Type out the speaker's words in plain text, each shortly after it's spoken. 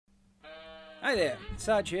Hi there,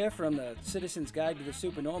 Sarge here from the Citizen's Guide to the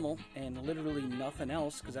Supernormal, and literally nothing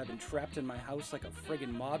else because I've been trapped in my house like a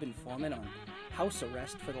friggin' mob informant on house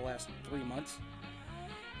arrest for the last 3 months.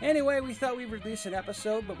 Anyway, we thought we'd release an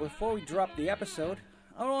episode, but before we drop the episode,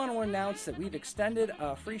 I want to announce that we've extended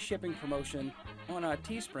our free shipping promotion on our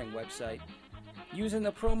Teespring website using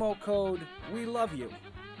the promo code WeLoveYou.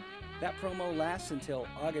 That promo lasts until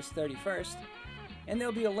August 31st, and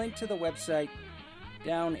there'll be a link to the website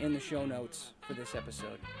down in the show notes for this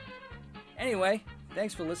episode. Anyway,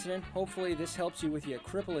 thanks for listening. Hopefully this helps you with your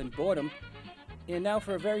crippling boredom. And now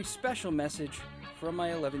for a very special message from my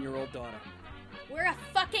 11-year-old daughter. Wear a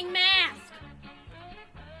fucking mask!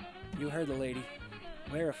 You heard the lady.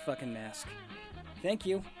 Wear a fucking mask. Thank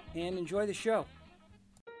you, and enjoy the show.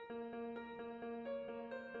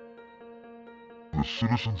 The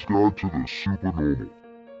Citizen's Guide to the Supernormal.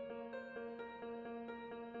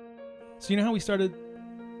 So you know how we started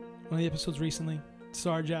one of the episodes recently?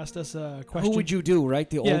 Sarge asked us a question. Who would you do, right?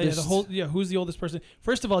 The oldest? Who's the oldest person?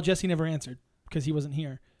 First of all, Jesse never answered because he wasn't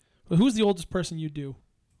here. But who's the oldest person you'd do?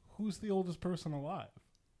 Who's the oldest person alive?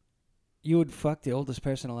 You would fuck the oldest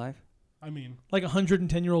person alive? I mean, like a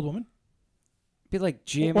 110-year-old woman? Be like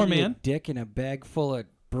jamming your dick in a bag full of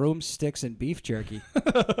broomsticks and beef jerky.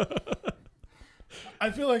 I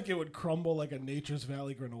feel like it would crumble like a Nature's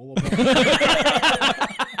Valley granola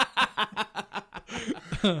bar.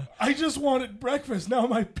 I just wanted breakfast. Now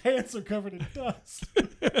my pants are covered in dust.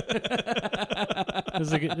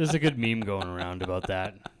 There's a good meme going around about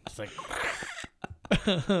that. It's like...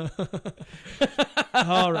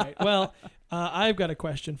 All right. Well, I've got a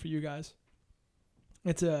question for you guys.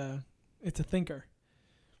 It's a thinker.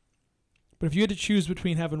 But if you had to choose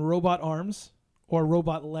between having robot arms or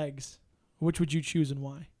robot legs, which would you choose and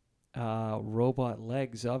why? Robot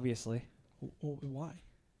legs, obviously. Why?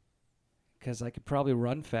 Because I could probably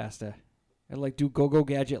run faster. I'd like do go-go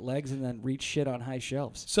gadget legs and then reach shit on high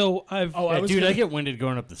shelves. So I get winded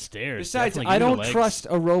going up the stairs. Besides, I don't trust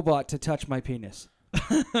a robot to touch my penis.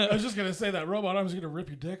 I was just going to say that robot arm's going to rip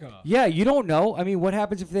your dick off. Yeah, you don't know. I mean, what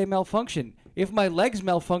happens if they malfunction? If my legs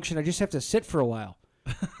malfunction, I just have to sit for a while.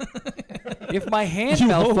 If my hand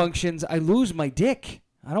malfunctions, I lose my dick.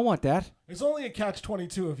 I don't want that. It's only a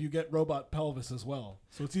catch-22 if you get robot pelvis as well.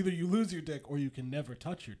 So it's either you lose your dick or you can never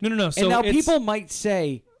touch your dick. No. So and now people might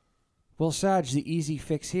say, well, Sarge, the easy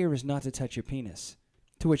fix here is not to touch your penis.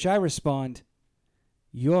 To which I respond,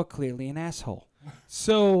 you're clearly an asshole.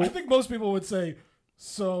 So I think most people would say,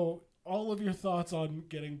 so all of your thoughts on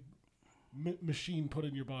getting machine put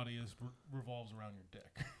in your body revolves around your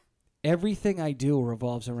dick. Everything I do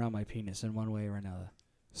revolves around my penis in one way or another.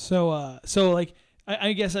 So like,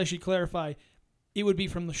 I guess I should clarify. It would be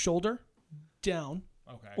from the shoulder down,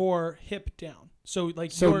 or hip down. So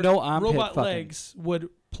your no armpit robot fucking. legs would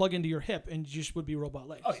plug into your hip, and just would be robot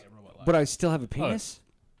legs. Oh yeah, robot legs. But I still have a penis?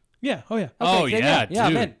 Yeah. Oh yeah. Okay, dude,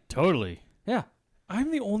 I'm in. Totally. Yeah.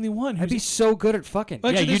 I'm the only one who's... I'd be so good at fucking.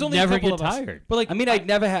 Well, actually, you'd never get tired. But like, I mean, I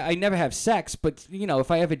never have sex, but you know,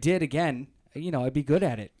 if I ever did again, you know, I'd be good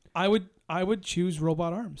at it. I would choose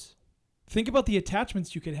robot arms. Think about the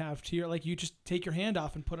attachments you could have to your, like, you just take your hand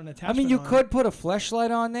off and put an attachment on. I mean, you could put a fleshlight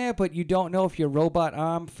on there, but you don't know if your robot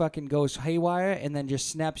arm fucking goes haywire and then just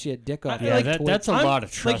snaps your dick off. Yeah, that's a lot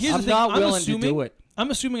of trust. Like, I'm not willing to do it. I'm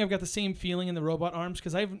assuming I've got the same feeling in the robot arms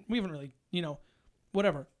because we haven't really,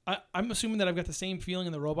 whatever. I'm assuming that I've got the same feeling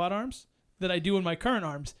in the robot arms that I do in my current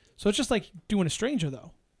arms. So it's just like doing a stranger,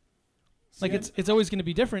 though. Like, it's always going to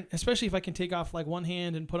be different, especially if I can take off, like, one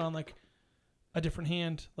hand and put on, like, a different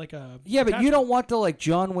hand, like a... Yeah, but you don't want the, like,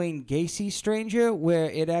 John Wayne Gacy stranger where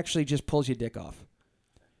it actually just pulls your dick off.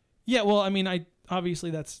 Yeah, well, I mean,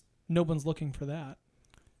 obviously no one's looking for that.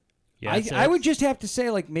 Yeah, I would just have to say,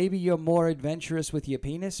 like, maybe you're more adventurous with your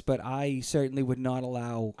penis, but I certainly would not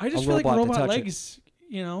allow I just a feel like robot to robot touch legs,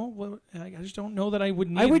 I just don't know that I would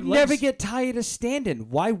need I would legs. never get tired of standing.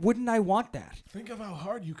 Why wouldn't I want that? Think of how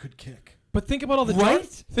hard you could kick. But think about all the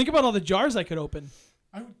jars. Think about all the jars I could open.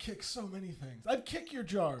 I would kick so many things. I'd kick your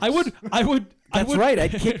jars. I would. That's right.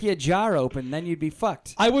 I'd kick your jar open, then you'd be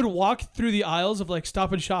fucked. I would walk through the aisles of, like,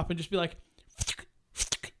 Stop and Shop and just be like,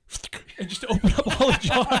 and just open up all the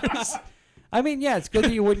jars. I mean, yeah, it's good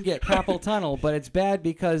that you wouldn't get carpal tunnel, but it's bad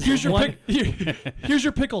because here's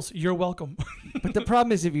your pickles. You're welcome. But the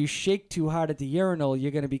problem is, if you shake too hard at the urinal,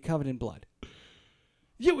 you're going to be covered in blood.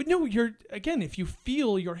 Yeah, no, if you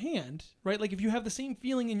feel your hand, right? Like, if you have the same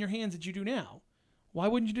feeling in your hands that you do now, why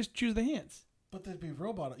wouldn't you just choose the hands? But they'd be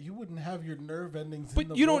robot. You wouldn't have your nerve endings.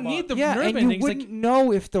 But you don't need the nerve endings. Yeah, and you wouldn't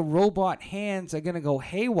know if the robot hands are going to go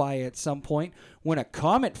haywire at some point when a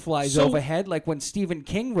comet flies overhead, like when Stephen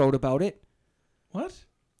King wrote about it. What?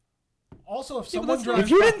 Also, if Yeah, but someone that's not- drives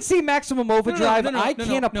If you by- didn't see Maximum Overdrive, no, I no,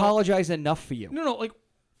 can't no. apologize enough for you. No, like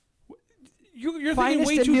you're thinking Finest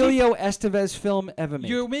way too Emilio deep. Estevez film ever made.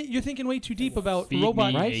 You're thinking way too deep about Feed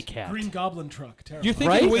robot. me right? a cat. Green Goblin truck. Terrible. You're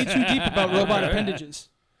thinking Right? way too deep about robot appendages.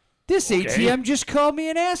 This ATM just called me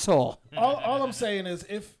an asshole. all I'm saying is,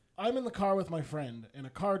 if I'm in the car with my friend and a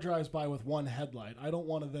car drives by with one headlight, I don't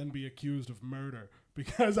want to then be accused of murder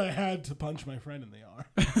because I had to punch my friend in the arm.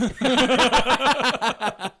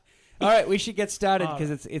 All right, we should get started All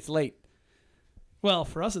because it's late. Well,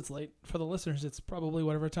 for us, it's late. For the listeners, it's probably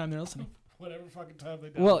whatever time they're listening. Whatever fucking time they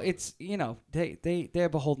die. Well, it's they're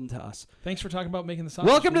beholden to us. Thanks for talking about making the sausage.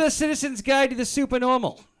 Welcome to the Citizen's Guide to the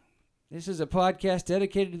Supernormal. This is a podcast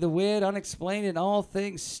dedicated to the weird, unexplained, and all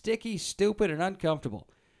things sticky, stupid, and uncomfortable,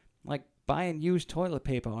 like buying used toilet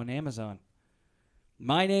paper on Amazon.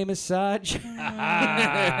 My name is Saj.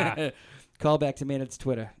 Call back to Maynard's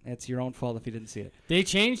Twitter. It's your own fault if you didn't see it. They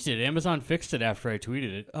changed it. Amazon fixed it after I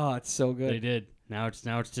tweeted it. Oh, it's so good. They did. Now it's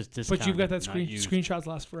just discounted. But you've got that not used. screenshots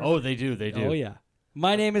last forever. Oh, they do. They do. Oh, yeah.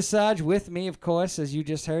 My name is Saj. With me, of course, as you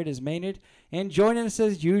just heard, is Maynard. And joining us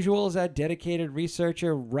as usual is our dedicated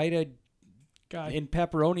researcher, writer, guy. and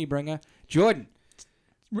pepperoni bringer, Jordan.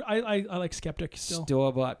 I like Skeptic still.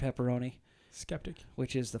 Store-bought pepperoni, Skeptic.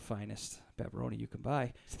 which is the finest pepperoni you can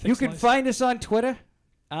buy. Thick You can slice. find us on Twitter.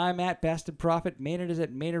 I'm at Bastard Prophet. Maynard is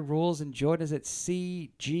at Maynard Rules, and Jordan is at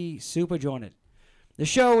CG Super Jordan. The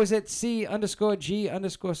show is at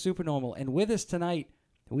C_G_Supernormal. And with us tonight,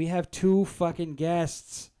 we have two fucking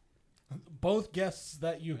guests. both guests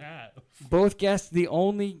that you have. Both guests, the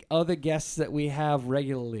only other guests that we have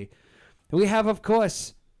regularly. We have, of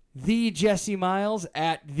course, the Jesse Miles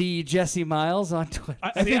at the Jesse Miles on Twitter.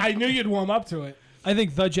 I knew you'd warm up to it. I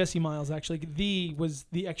think the Jesse Miles, actually. The was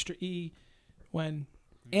the extra E when...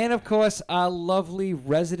 And, of course, our lovely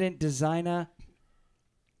resident designer,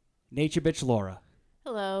 Nature Bitch Laura.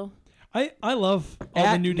 Hello. I love all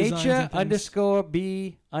At the new designs and things.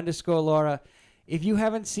 Nature_B_Laura. If you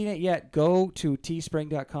haven't seen it yet, go to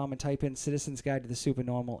teespring.com and type in Citizen's Guide to the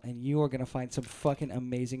Supernormal, and you are going to find some fucking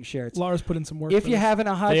amazing shirts. Laura's put in some work. If for you're this. having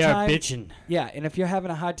a hard They are time, bitching. yeah, and if you're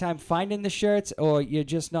having a hard time finding the shirts, or you're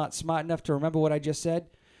just not smart enough to remember what I just said,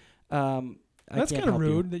 That's kind of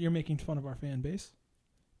rude that you're making fun of our fan base.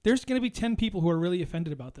 There's going to be 10 people who are really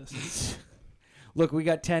offended about this. Look, we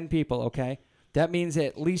got 10 people, okay? That means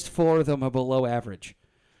at least 4 of them are below average.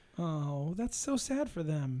 Oh, that's so sad for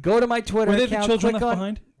them. Go to my Twitter Were they the account. children Click left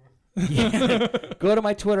on, behind? Yeah. Go to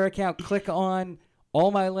my Twitter account, click on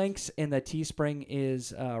all my links, and the Teespring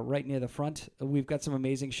is right near the front. We've got some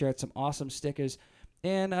amazing shirts, some awesome stickers,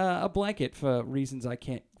 and a blanket for reasons I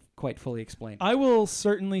can't quite fully explain. I will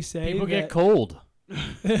certainly say People that get cold.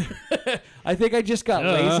 I think I just got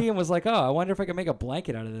Duh. lazy and was like, oh, I wonder if I can make a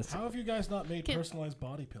blanket out of this. How have you guys not made Can- personalized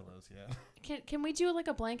body pillows yet? Can we do like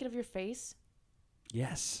a blanket of your face?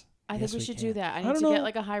 Yes. I Yes, think we should can. do that. I I need don't to get know.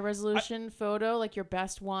 like a high resolution photo, like your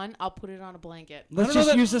best one. I'll put it on a blanket. Let's don't know just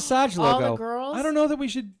that- use the Saj All logo. the girls. I don't know that we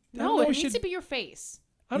should. I don't No, know it we needs should. to be your face.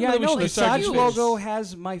 I don't Yeah, know I that we know. should The start Saj doing huge. logo this.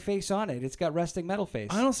 has my face on it. It's got resting metal face.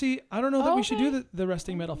 I don't know that we should do Okay. the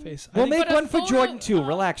resting metal face. I We'll think- make But a one for photo, Jordan, too.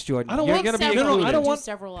 Relax, Jordan. I don't You're want going to be several, included. I don't do want-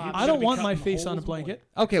 several People options. I don't be want cutting my face holes on a in blanket.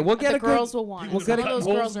 Okay, we'll get The a good... girls will want. People We'll get Some a- of those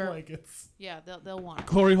holes girls in are. blankets. Yeah, they'll want. it.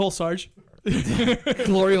 Glory hole Sarge.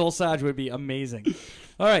 Glory hole Saj would be amazing.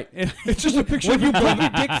 All right. It's just a picture When of you you put your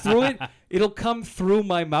dick through it, it'll come through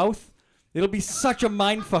my mouth. It'll be such a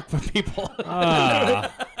mind fuck for people.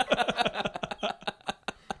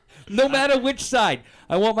 No matter which side.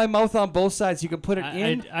 I want my mouth on both sides. You can put it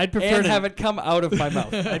in I'd prefer and to have it come out of my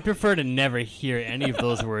mouth. I'd prefer to never hear any of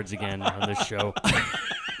those words again on this show.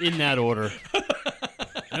 In that order.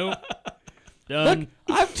 Nope. Done.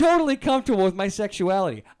 Look, I'm totally comfortable with my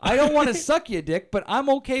sexuality. I don't want to suck your dick, but I'm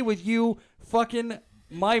okay with you fucking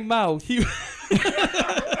my mouth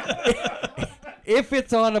if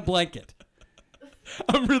it's on a blanket.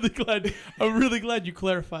 I'm really glad you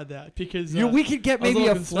clarified that because We could get I was a maybe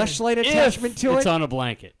a little concerned. fleshlight attachment to It's it. on a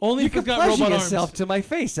blanket. only You if it's could got pleasure robot yourself arms. to my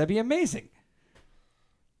face. That'd be amazing.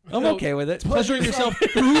 I'm No, okay with it. Pleasuring yourself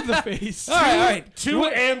through the face. All right. To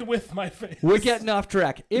and with my face. We're getting off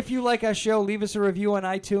track. If you like our show, leave us a review on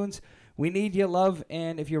iTunes. We need your love,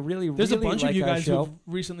 and if you really, There's really a bunch like of you our guys show, who've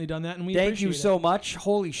recently done that, and we thank appreciate you it. so much.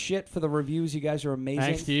 Holy shit for the reviews. You guys are amazing.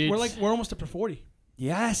 Thanks, dude. We're almost up to 40.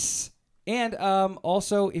 Yes. And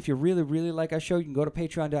also, if you really, really like our show, you can go to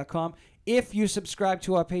patreon.com. If you subscribe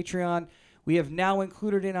to our Patreon, we have now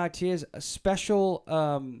included in our tiers a special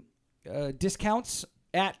discounts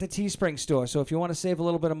at the Teespring store. So if you want to save a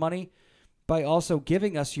little bit of money by also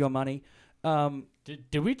giving us your money,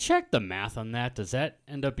 Did we check the math on that? Does that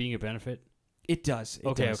end up being a benefit? it does. It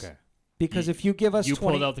Okay, does. okay. because if you give us You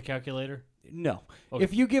 20, pulled out the calculator? no, Okay.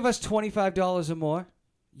 if you give us $25 or more,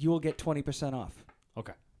 you will get 20% off.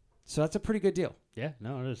 Okay. So that's a pretty good deal. Yeah,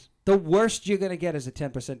 no, it is. The worst you're gonna get is a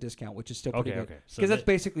 10% discount, which is still pretty good Okay. because So that's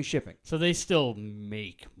basically shipping, So they still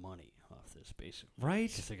make money off this, basically. right?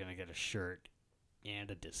 Because they're going to get a shirt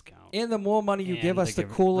and a discount. And the more money you And give us, they the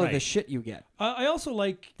give- cooler the right. shit you get. I also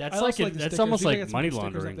like. That's I like also a- the that's stickers. almost You gotta like get some money stickers up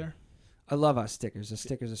laundering. there. I love our stickers. The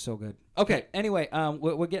stickers are so good. Okay. Anyway,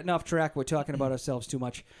 we're getting off track. We're talking about ourselves too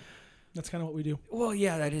much. That's kind of what we do. Well,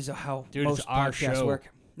 yeah, that is how Dude, most it's our podcasts show. work.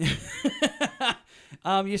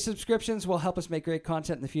 Your subscriptions will help us make great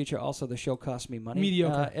content in the future. Also, the show costs me money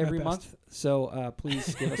Mediocre, every at month, so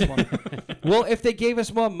please give us more. Well, if they gave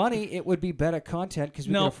us more money, it would be better content because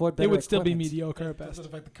we No, could afford better it would still be equipment. mediocre at That best.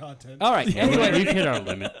 doesn't affect the content. All right. We've Anyway, hit our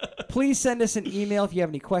limit. please send us an email if you have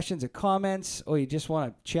any questions or comments, or you just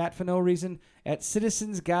want to chat for no reason at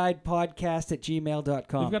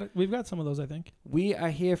citizensguidepodcast@gmail.com. We've got some of those, I think. We are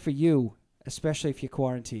here for you, especially if you're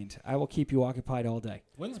quarantined. I will keep you occupied all day.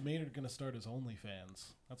 When's Maynard going to start his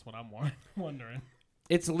OnlyFans? That's what I'm wondering.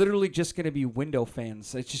 It's literally just going to be window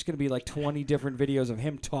fans. It's just going to be like 20 different videos of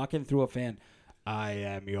him talking through a fan. I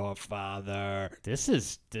am your father. This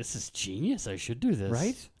is genius. I should do this.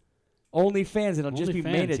 Right? Only fans, and it'll just be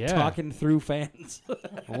OnlyFans, Maynard yeah. talking through fans.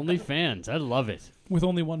 Only fans. I love it. With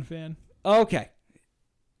only one fan. Okay.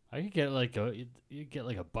 I could get like you get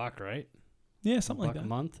like $1, right? Yeah, something like $1 that. a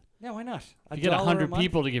month. Yeah, why not? You get $1 a 100 month?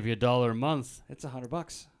 people to give you $1 a month. It's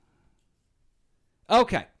 $100.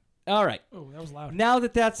 Okay. All right. Oh, that was loud. Now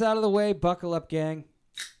that that's out of the way, buckle up, gang.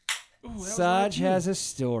 Ooh, that was Saj loud, has too. a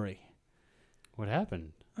story. What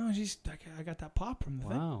happened? Oh, jeez, I got that pop from the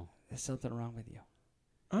thing. Wow. There's something wrong with you.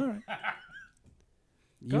 All right,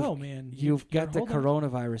 You've, go, man. You've got the holding-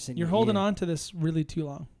 coronavirus in You're your holding ear. on to this really too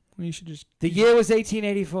long. You should just. The year was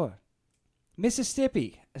 1884.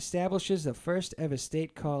 Mississippi establishes the first ever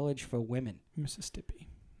state college for women. Mississippi.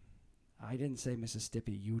 I didn't say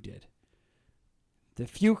Mississippi, you did. The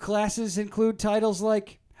few classes include titles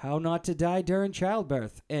like How Not to Die During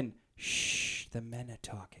Childbirth and Shh, the Men Are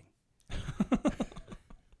Talking.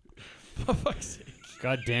 For fuck's sake.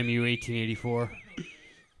 God damn you, 1884.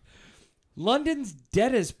 London's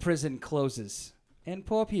debtors' prison closes, and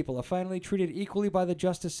poor people are finally treated equally by the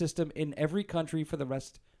justice system in every country for the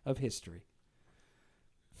rest of history.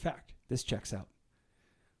 Fact. This checks out.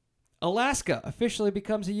 Alaska officially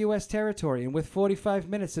becomes a U.S. territory, and with 45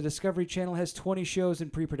 minutes, the Discovery Channel has 20 shows in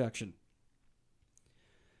pre-production.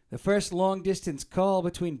 The first long-distance call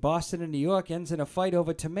between Boston and New York ends in a fight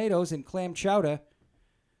over tomatoes and clam chowder,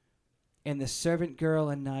 and the Servant Girl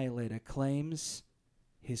Annihilator claims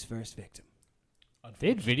his first victim. They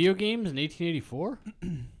had video games in 1884?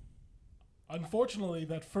 Unfortunately,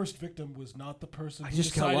 that first victim was not the person I who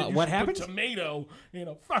just got decided what you should happened? put tomato in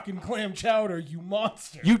a fucking clam chowder, you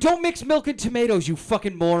monster. You don't mix milk and tomatoes, you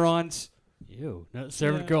fucking morons. Ew. No,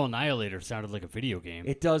 Servant Yeah. Girl Annihilator sounded like a video game.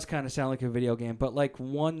 It does kind of sound like a video game, but like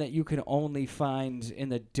one that you can only find in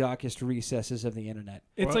the darkest recesses of the internet.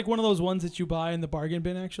 It's like one of those ones that you buy in the bargain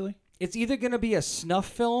bin, actually. It's either going to be a snuff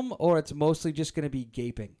film or it's mostly just going to be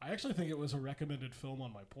gaping. I actually think it was a recommended film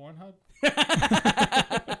on my Pornhub.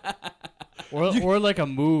 Or like a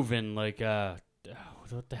move in like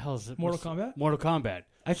what the hell is it? Mortal Kombat? Mortal Kombat.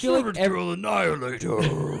 I feel like Girl Annihilator.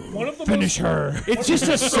 One of the Finish her. it's just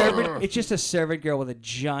a servant. It's just a servant girl with a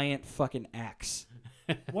giant fucking axe.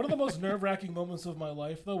 One of the most nerve-wracking moments of my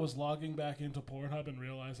life, though, was logging back into Pornhub and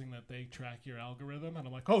realizing that they track your algorithm, and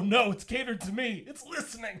I'm like, oh no, it's catered to me. It's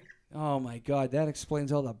listening. Oh my god, that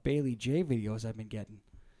explains all the Bailey J videos I've been getting.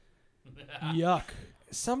 Yuck.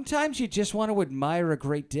 Sometimes you just want to admire a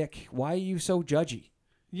great dick. Why are you so judgy?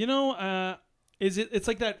 You know, it's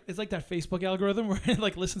like that Facebook algorithm where it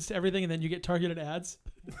like listens to everything and then you get targeted ads.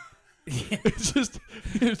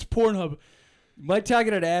 It's Pornhub. My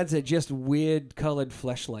targeted ads are just weird colored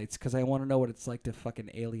fleshlights because I want to know what it's like to fuck an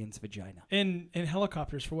alien's vagina. And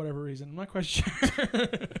helicopters for whatever reason. I'm not quite sure.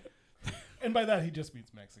 And by that, he just means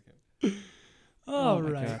Mexican. All my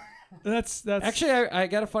right. God. That's Actually, I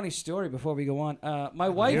got a funny story before we go on. My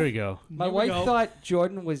wife, Here we go. my Here we wife go. thought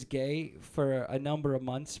Jordan was gay for a number of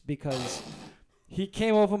months because he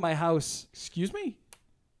came over my house. Excuse me?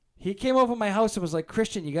 He came over my house and was like,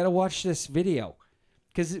 "Christian, you got to watch this video,"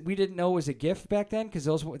 because we didn't know it was a GIF back then because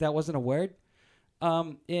that wasn't a word.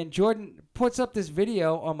 And Jordan puts up this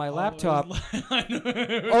video on my laptop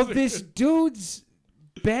of this dude's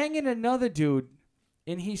banging another dude.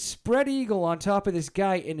 And he spread eagle on top of this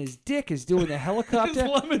guy, and his dick is doing the It's helicopter.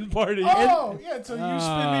 lemon party. Oh, yeah, so you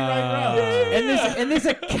spin me right round. And there's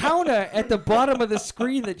a counter at the bottom of the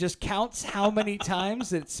screen that just counts how many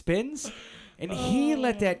times it spins. And he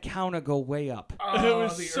let that counter go way up. It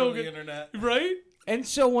was the so early good. internet. Right? And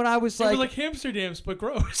so when I was It was like, like hamster dams, but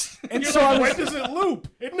gross. and You're so like, I when was, does it loop?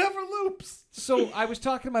 It never loops. so I was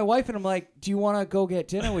talking to my wife, and I'm like, "Do you want to go get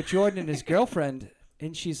dinner with Jordan and his girlfriend?"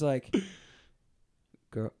 And she's like,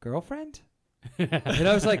 "Girlfriend?" And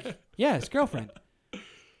I was like, "Yeah, his girlfriend."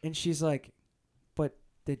 And she's like, "But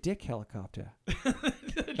the dick helicopter."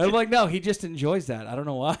 And I'm like, "No, he just enjoys that. I don't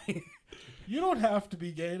know why." You don't have to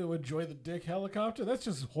be gay to enjoy the dick helicopter. That's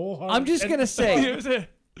just wholehearted. I'm just gonna say, It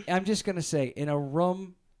was in a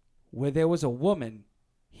room where there was a woman,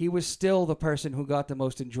 he was still the person who got the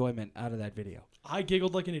most enjoyment out of that video. I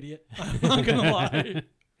giggled like an idiot. I'm not going to lie.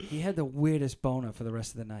 He had the weirdest boner for the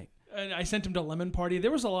rest of the night. And I sent him to Lemon Party. There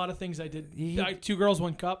was a lot of things I did. He- 2 girls,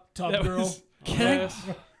 1 cup. Tub That girl. was-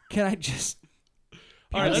 Can I just?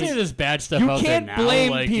 All right, right, let's- there's bad stuff You out can't there now.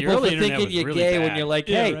 blame like, the people early for internet thinking was you're really gay bad. when you're like,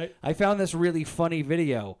 Yeah, "Hey, right. I found this really funny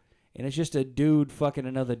video, and it's just a dude fucking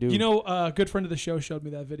another dude." You know, a good friend of the show showed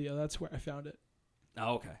me that video. That's where I found it.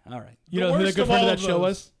 Oh, okay, all right. You The know who that worst good of friend of all that of show those.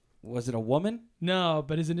 was? Was it a woman? No,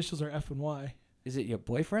 but his initials are F and Y. Is it your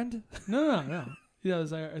boyfriend? No. Yeah,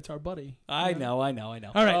 it's our buddy. I know. All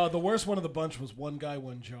Oh, right. The worst one of the bunch was One Guy,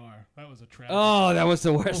 One Jar. That was a tragedy. that was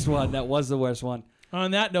the worst one. That was the worst one.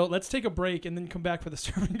 On that note, let's take a break and then come back for the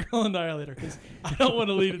Servant Girl Annihilator because I don't want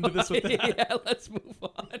to lead into this with that. Yeah, let's move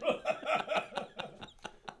on.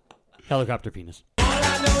 Helicopter penis.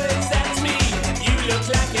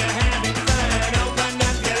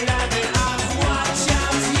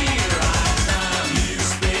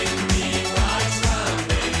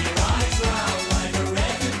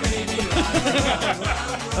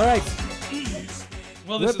 All right,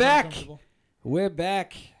 Well, We're this is back. uncomfortable. we're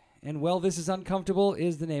back, and well, this is uncomfortable.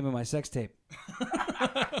 Is the name of my sex tape?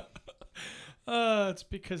 It's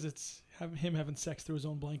because it's him having sex through his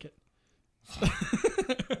own blanket.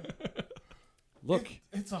 Look,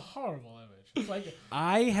 It's a horrible image. It's like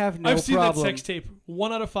I have no I've seen problem. that sex tape.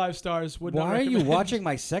 1 out of 5 stars. Would not Why are you recommend. watching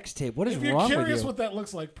my sex tape? What is if you're wrong with curious you? what that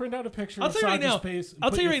looks like, print out a picture I'll of tell you right Sandra's now. face. And I'll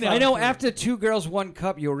put tell you your right now. thumb I know through it. after 2 Girls, 1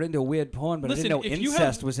 Cup, you were into weird porn, but Listen, I didn't know if you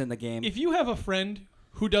incest have- was in the game. If you have a friend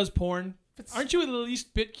who does porn, aren't you at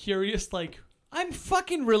least bit curious? Like, I'm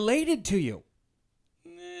fucking related to you.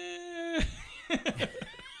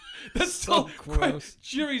 that's So gross.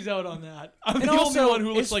 Jury's out on that. I'm And the also, only one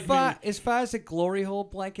who looks as like far, me. as far as the glory hole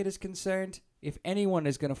blanket is concerned, if anyone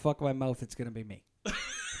is going to fuck my mouth, it's going to be me.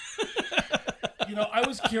 You know, I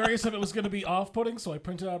was curious if it was going to be off-putting, so I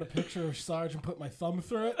printed out a picture of Sarge and put my thumb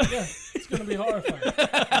through it. Yeah, it's going to be horrifying.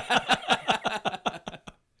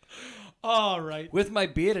 All right. With my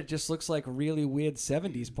beard, it just looks like really weird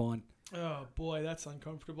 70s porn. Oh boy, that's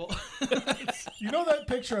uncomfortable. You know that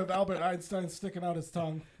picture of Albert Einstein sticking out his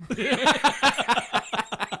tongue?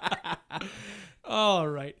 All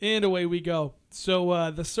right, and away we go.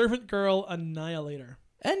 So, the Servant Girl Annihilator.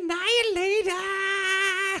 Annihilator!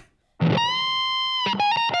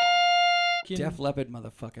 Can- Def Leppard,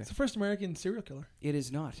 motherfucker. It's the first American serial killer. It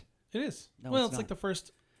is not. It is. No, well, it's it's like not. the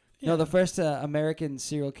first. No, the first American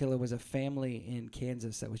serial killer was a family in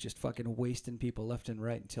Kansas that was just fucking wasting people left and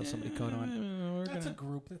right until somebody caught on. That's a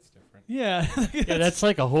group. That's different. Yeah, Yeah, that's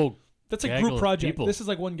like a whole. that's a gaggle group of project. people. This is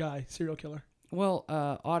like one guy serial killer. Well,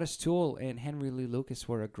 Otis Toole and Henry Lee Lucas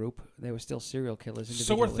were a group. They were still serial killers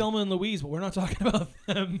So were individually. Thelma and Louise, but we're not talking about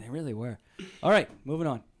them. They really were. All right, moving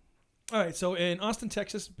on. All right, so in Austin,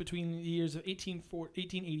 Texas, between the years of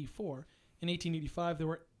 1884 and 1885, there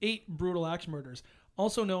were 8 brutal axe murders,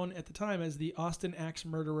 also known at the time as the Austin Axe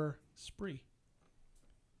Murderer Spree.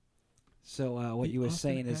 So what The you were Austin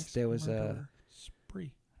saying is Axe there was a Murderer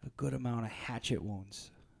Spree. good amount of hatchet wounds.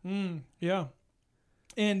 Yeah.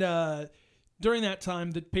 And during that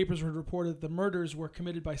time, the papers would report that the murders were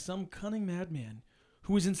committed by some cunning madman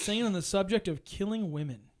who was insane on the subject of killing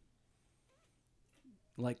women.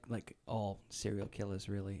 Like all serial killers,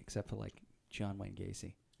 really, except for like John Wayne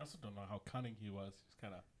Gacy. I also don't know how cunning he was. He just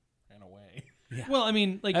kind of ran away. Yeah. Well, I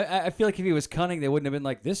mean, like, I feel like if he was cunning, they wouldn't have been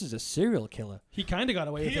like, "This is a serial killer." he kind of got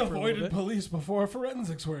away with He it for a little avoided bit. police before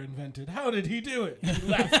forensics were invented. How did he do it? He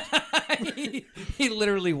left. he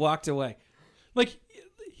literally walked away. Like,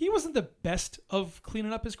 he wasn't the best of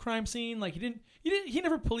cleaning up his crime scene. Like, he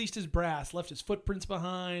never policed his brass, left his footprints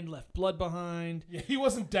behind, left blood behind, Yeah, he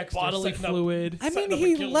wasn't Dexter. bodily setting up- fluid. I setting mean, up a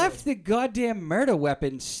he kill left room. the goddamn murder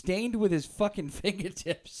weapon stained with his fucking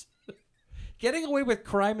fingertips. Getting away with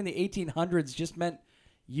crime in the 1800s just meant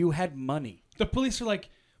you had money. The police are like,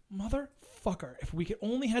 motherfucker, if we could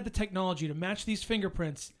only had the technology to match these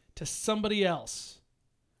fingerprints to somebody else,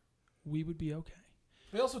 we would be okay.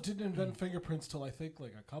 They also didn't invent fingerprints till I think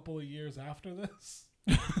like a couple of years after this.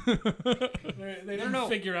 They didn't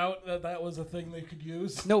figure out that was a thing they could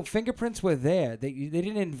use. No, fingerprints were there. They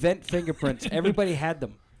didn't invent fingerprints. Everybody had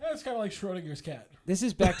them. Yeah, it's kind of like Schrodinger's cat. This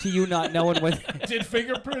is back to you not knowing when. Did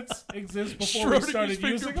fingerprints exist before we started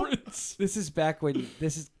using them? This is back when.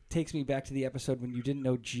 Takes me back to the episode when you didn't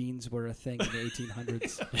know jeans were a thing in the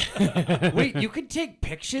 1800s. Wait, you could take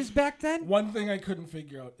pictures back then? One thing I couldn't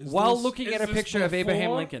figure out is while this, looking is at a this picture of Abraham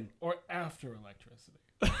before Lincoln or after electricity.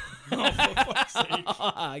 Oh, for fuck's sake.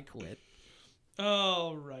 I quit.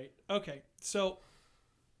 All right. Okay. So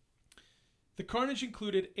the carnage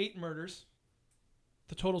included 8 murders.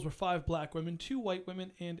 The totals were 5 black women, 2 white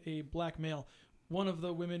women, and a black male. One of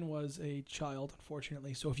the women was a child,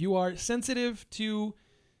 unfortunately. So if you are sensitive to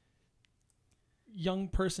young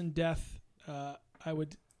person death, I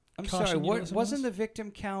would. I'm sorry. Wasn't the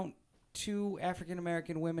victim count 2 African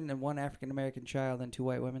American women and 1 African American child and 2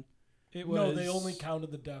 white women? It was. No, they only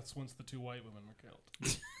counted the deaths once the 2 white women were killed.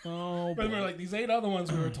 Oh, but we're like, these 8 other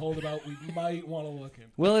ones we were told about, we might want to look in.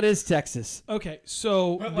 Well, it is Texas. Okay,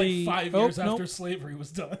 so but like 5 years after slavery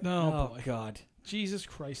was done. Oh, boy. God. Jesus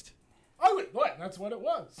Christ. What? That's what it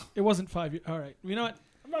was. It wasn't 5 years. All right. You know what?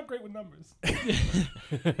 I'm not great with numbers.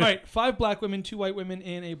 All right, 5 black women, 2 white women,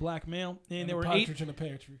 and a black male. And there were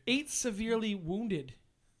 8 severely wounded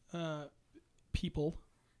people,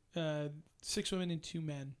 6 women and 2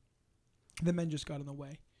 men. The men just got in the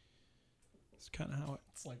way. It's kind of how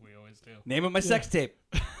it's like we always do. Name of my sex tape.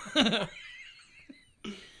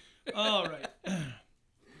 All right.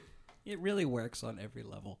 It really works on every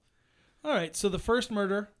level. All right, so the first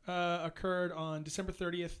murder occurred on December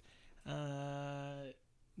 30th,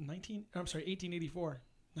 1884.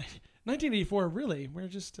 1984, really? We're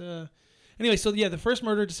just... Anyway, so yeah, the first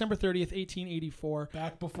murder, December 30th, 1884.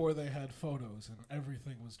 Back before they had photos and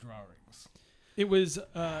everything was drawings. It was,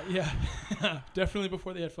 yeah, definitely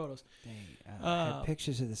before they had photos. They had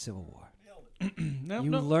pictures of the Civil War.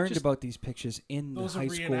 You learned about these pictures in the high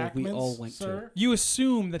school we all went to. You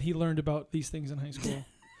assume that he learned about these things in high school.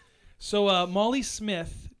 So Molly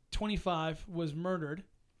Smith, 25, was murdered,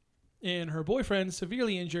 and her boyfriend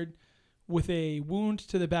severely injured with a wound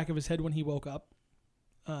to the back of his head when he woke up.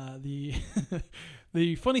 The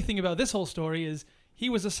the funny thing about this whole story is he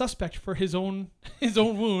was a suspect for his own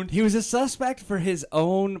wound. He was a suspect for his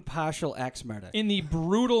own partial axe murder in the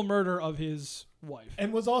brutal murder of his wife,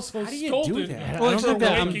 and was also How do you scolded. do that? I don't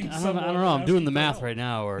know. I'm doing the math right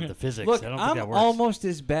now, or the physics. Look, I don't think that I'm works. almost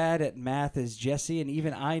as bad at math as Jesse, and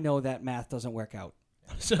even I know that math doesn't work out.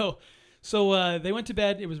 So they went to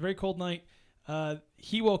bed. It was a very cold night.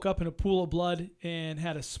 He woke up in a pool of blood and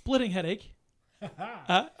had a splitting headache. That's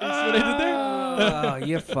what I did there. Oh,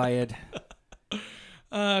 you're fired.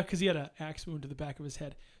 Because he had an axe wound to the back of his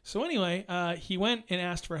head. So anyway, he went and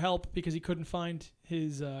asked for help because he couldn't find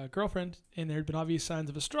his girlfriend, and there had been obvious signs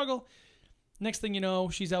of a struggle. Next thing you know,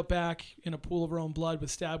 she's out back in a pool of her own blood with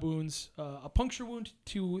stab wounds, a puncture wound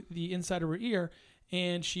to the inside of her ear,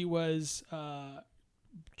 and she was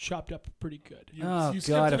chopped up pretty good. Oh,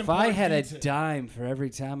 God, if I had a dime for every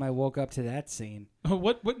time I woke up to that scene.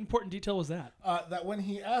 What important detail was that? That when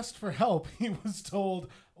he asked for help, he was told,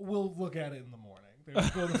 "We'll look at it in the morning." They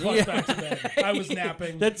would go the fuck back to bed. I was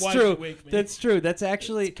napping. That's Why true. did you wake me? That's true. That's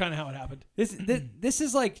actually kind of how it happened. This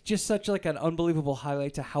is like just such like an unbelievable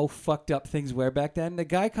highlight to how fucked up things were back then. The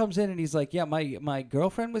guy comes in and he's like, "Yeah, my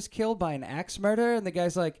girlfriend was killed by an axe murder," and the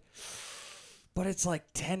guy's like, "But it's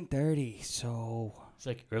like 10:30, so." It's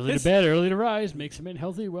like early to bed, early to rise, makes a man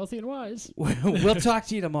healthy, wealthy, and wise. We'll talk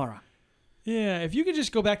to you tomorrow. Yeah, if you could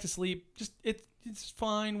just go back to sleep, it's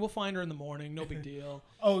fine. We'll find her in the morning. No big deal.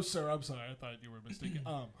 Oh, sir, I'm sorry. I thought you were mistaken.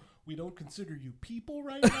 We don't consider you people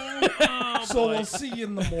right now, so we'll see you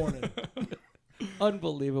in the morning.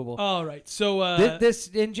 Unbelievable. All right, so this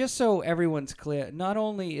and just so everyone's clear, not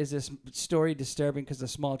only is this story disturbing because a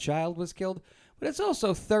small child was killed, but it's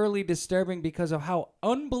also thoroughly disturbing because of how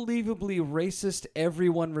unbelievably racist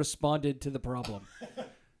everyone responded to the problem.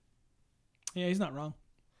 Yeah, he's not wrong.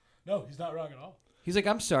 No, he's not wrong at all. He's like,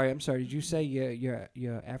 I'm sorry. Did you say your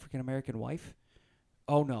African American wife?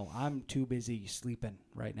 Oh no, I'm too busy sleeping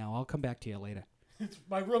right now. I'll come back to you later.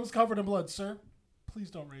 My room's covered in blood, sir. Please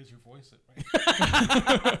don't raise your voice at me.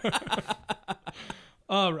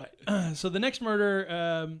 All right. So the next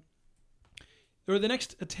murder, or the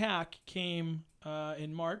next attack came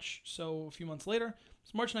in March. So a few months later,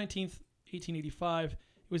 it's March 19th, 1885. It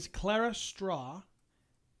was Clara Strand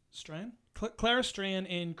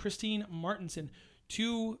and Christine Martinson,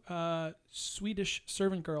 2 Swedish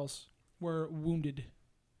servant girls, were wounded.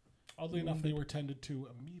 Oddly enough, they were tended to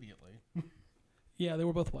immediately. Yeah, they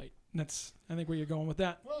were both white. That's, I think, where you're going with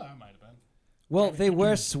that. Well, I might have been. Well, they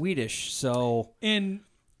were Swedish, so And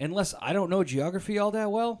unless I don't know geography all that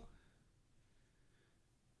well.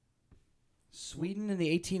 Sweden in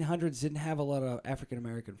the 1800s didn't have a lot of African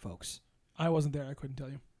American folks. I wasn't there. I couldn't tell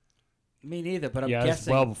you. Me neither, but I'm Yeah, it's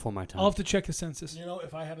guessing. well before my time. I'll have to check the census. You know,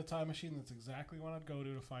 if I had a time machine, that's exactly what I'd go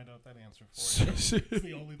to find out that answer for you. It's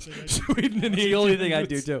the only thing I do. Sweden in It's the the only thing I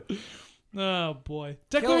do 1800s. too. Oh boy.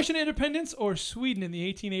 Declaration of Independence or Sweden in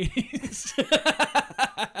the 1880s?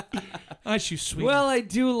 I choose Sweden. Well, I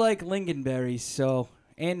do like lingonberries, so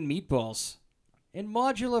and meatballs, and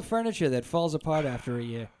modular furniture that falls apart after a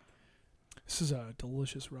year. This is a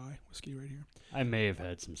delicious rye whiskey right here. I may have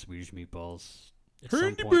had some Swedish meatballs at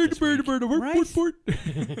Bird, some point this week. Right?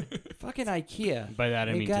 Fucking IKEA. By that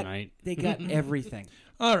I They mean got- tonight. They got everything.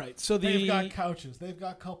 All right, so They've got the couches. They've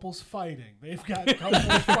got couples fighting. They've got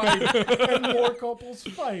couples fighting. And more couples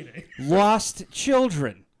fighting. Lost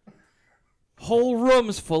children. Whole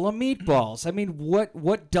rooms full of meatballs. I mean,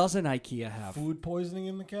 what doesn't IKEA have? Food poisoning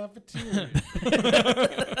in the cafeteria.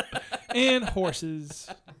 and horses.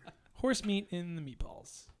 Horse meat in the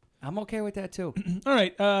meatballs. I'm okay with that too. All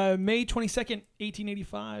right, May 22nd,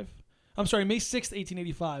 1885. I'm sorry, May 6th,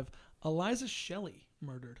 1885. Eliza Shelley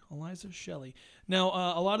murdered. Eliza Shelley. Now,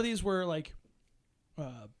 a lot of these were like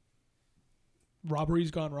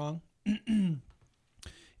robberies gone wrong.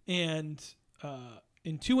 And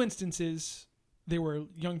in two instances, there were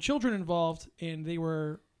young children involved, and they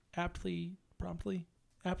were promptly?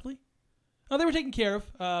 Oh, they were taken care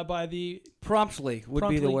of by the. Promptly would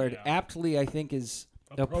be the Promptly, word. yeah. Aptly, I think, is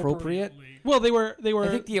appropriate. Well, they were. I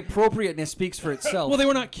think the appropriateness speaks for itself. Well, they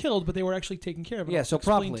were not killed, but they were actually taken care of. Yeah, I'll so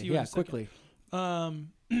explain promptly. to you in Yeah, a second.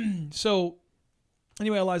 quickly. So,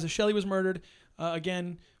 anyway, Eliza Shelley was murdered.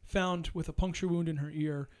 Again, found with a puncture wound in her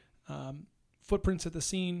ear. Footprints at the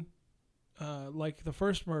scene, like the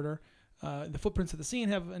first murder. The footprints at the scene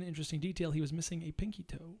have an interesting detail. He was missing a pinky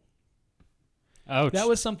toe. Ouch. That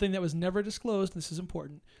was something that was never disclosed. This is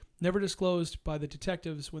important. Never disclosed by the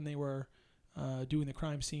detectives when they were doing the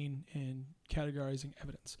crime scene and categorizing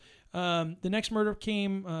evidence. The next murder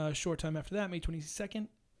came a short time after that, May 22nd,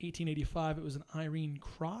 1885. It was an Irene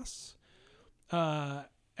Cross.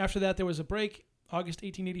 After that, there was a break. August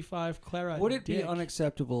 1885, Clara Would it be Dick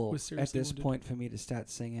unacceptable was at seriously this wounded. point for me to start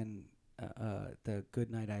singing the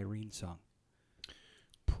Goodnight Irene song?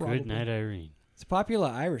 Probably. Good night, Irene. It's a popular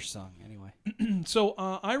Irish song, anyway. So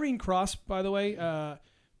Irene Cross, by the way,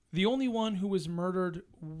 the only one who was murdered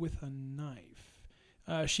with a knife.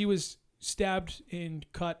 She was stabbed and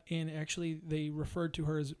cut, and actually they referred to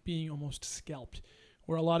her as being almost scalped,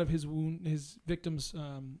 where a lot of his victims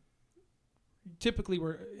typically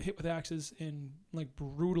were hit with axes and like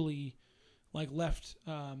brutally left.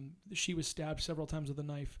 She was stabbed several times with a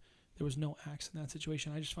knife. There was no axe in that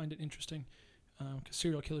situation. I just find it interesting because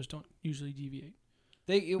serial killers don't usually deviate.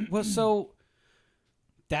 So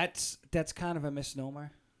that's kind of a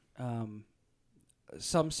misnomer.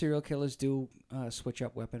 Some serial killers do switch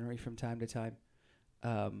up weaponry from time to time.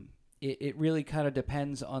 It really kind of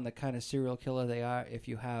depends on the kind of serial killer they are. If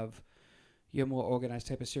you have your more organized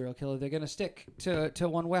type of serial killer, they're going to stick to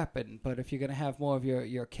one weapon. But if you're going to have more of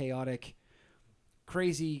your chaotic,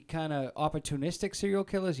 crazy kind of opportunistic serial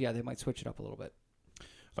killers, yeah, they might switch it up a little bit.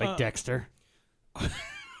 Like Dexter.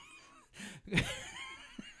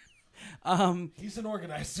 He's an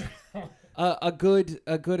organizer. A good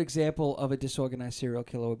example of a disorganized serial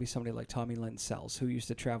killer would be somebody like Tommy Lynn Sells, who used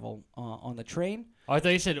to travel on the train. Oh, I thought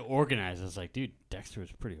you said organized. I was like, dude, Dexter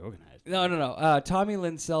was pretty organized. No. Tommy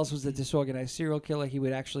Lynn Sells was the disorganized serial killer. He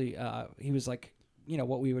would actually, he was like,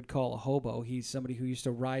 what we would call a hobo. He's somebody who used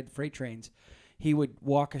to ride freight trains. He would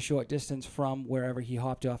walk a short distance from wherever he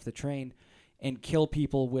hopped off the train and kill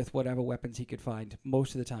people with whatever weapons he could find.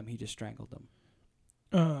 Most of the time, he just strangled them.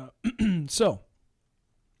 So,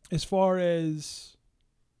 as far as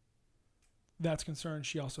that's concerned,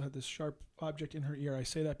 she also had this sharp object in her ear. I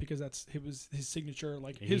say that because it was his signature,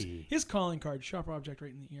 like his calling card, sharp object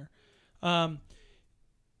right in the ear.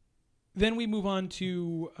 Then we move on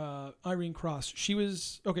to Irene Cross. She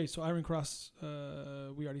was okay. So Irene Cross,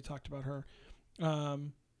 we already talked about her.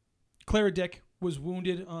 Clara Dick was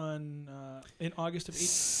wounded in August of 1885.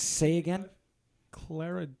 Say again?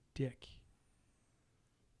 Clara Dick.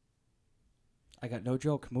 I got no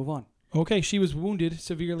joke. Move on. Okay, she was wounded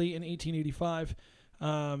severely in 1885,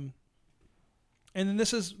 and then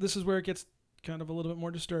this is where it gets kind of a little bit more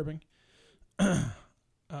disturbing.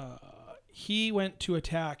 He went to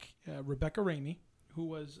attack Rebecca Ramey, who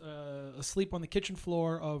was asleep on the kitchen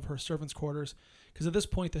floor of her servants' quarters, because at this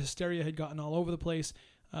point the hysteria had gotten all over the place.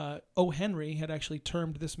 O. Henry had actually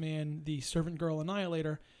termed this man the Servant Girl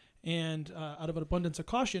Annihilator, And out of an abundance of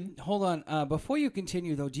caution, Hold on. Before you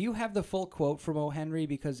continue, though, do you have the full quote from O. Henry?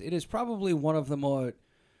 Because it is probably one of the more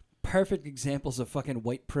perfect examples of fucking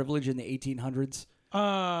white privilege in the 1800s.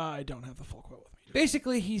 I don't have the full quote with me.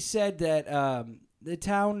 Basically, he said that the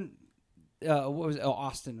town, what was it? Oh,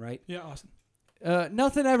 Austin, right? Yeah, Austin.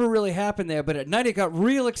 Nothing ever really happened there, but at night it got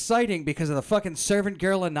real exciting because of the fucking Servant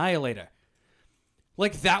Girl Annihilator.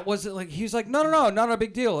 Like, that was, like, he was like, no, not a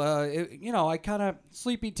big deal. I kind of,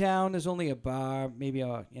 sleepy town, there's only a bar, maybe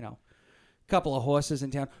a, couple of horses in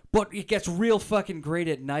town. But it gets real fucking great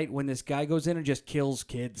at night when this guy goes in and just kills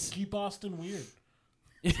kids. Keep Austin weird.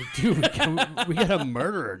 Dude, we got a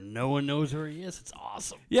murderer. No one knows who he is. It's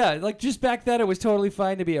awesome. Yeah, like, just back then, it was totally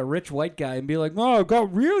fine to be a rich white guy and be like, no, it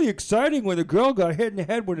got really exciting when the girl got hit in the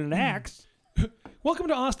head with an axe. Welcome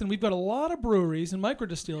to Austin. We've got a lot of breweries and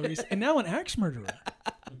microdistilleries, and now an axe murderer.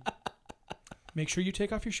 Make sure you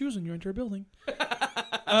take off your shoes when you enter a building.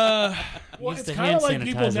 Well, Use it's the kind of hand like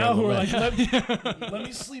people sanitizer now on who the are like, left. let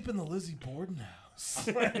me sleep in the Lizzie Borden house.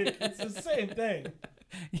 Like, it's the same thing.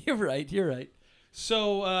 You're right.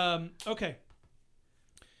 So, okay.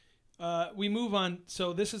 We move on.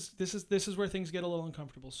 So this is where things get a little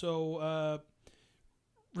uncomfortable. So,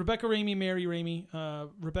 Rebecca Ramey, Mary Ramey,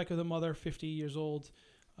 Rebecca the mother, 50 years old,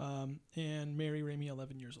 and Mary Ramey,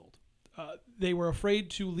 11 years old. They were afraid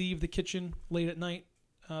to leave the kitchen late at night,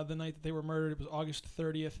 the night that they were murdered. It was August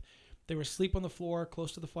 30th. They were asleep on the floor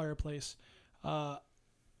close to the fireplace.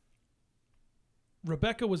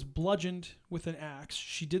 Rebecca was bludgeoned with an axe.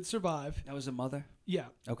 She did survive. That was a mother? Yeah.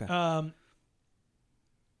 Okay.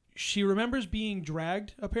 She remembers being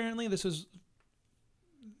dragged, apparently. This is...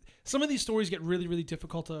 Some of these stories get really, really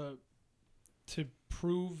difficult to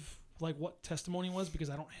prove, like, what testimony was,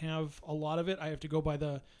 because I don't have a lot of it. I have to go by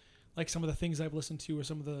some of the things I've listened to, or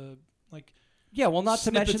some of the, like... Yeah, well, not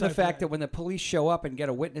to mention snippets the I've fact read. that when the police show up and get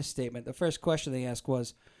a witness statement, the first question they ask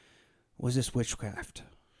was this witchcraft?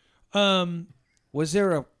 Was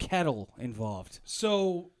there a kettle involved?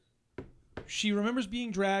 So she remembers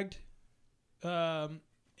being dragged, and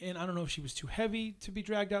I don't know if she was too heavy to be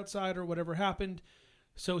dragged outside or whatever happened.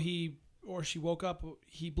 So she woke up,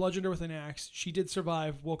 he bludgeoned her with an axe. She did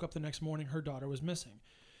survive, woke up the next morning, her daughter was missing.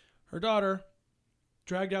 Her daughter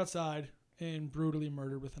dragged outside and brutally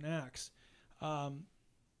murdered with an axe.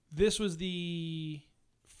 This was the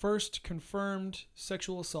first confirmed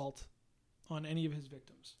sexual assault on any of his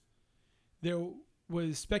victims. There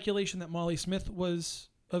was speculation that Molly Smith was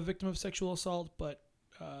a victim of sexual assault, but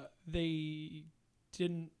they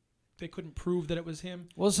couldn't prove that it was him.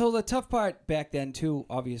 Well, so the tough part back then, too,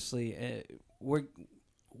 obviously,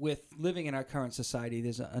 with living in our current society,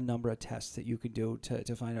 there's a number of tests that you can do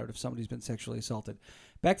to find out if somebody's been sexually assaulted.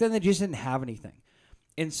 Back then, they just didn't have anything.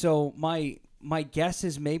 And so my guess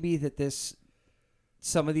is maybe that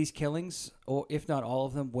some of these killings, or if not all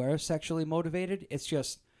of them, were sexually motivated. It's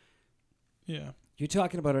just... Yeah. You're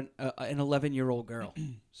talking about an 11-year-old girl.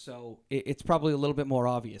 So it's probably a little bit more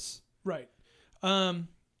obvious. Right.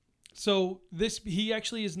 So he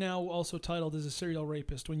actually is now also titled as a serial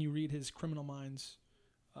rapist when you read his Criminal Minds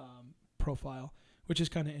profile, which is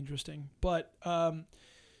kind of interesting. But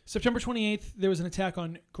September 28th, there was an attack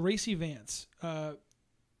on Gracie Vance.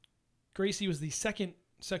 Gracie was the second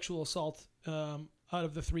sexual assault out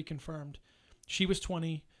of the three confirmed. She was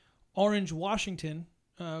 20. Orange Washington,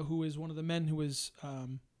 who is one of the men who was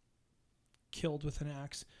killed with an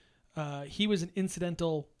axe, he was an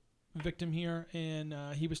incidental victim here, and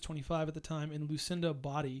he was 25 at the time. And Lucinda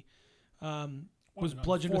Body was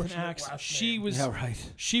bludgeoned with an axe. She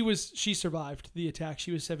survived the attack.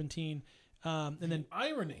 She was 17. And then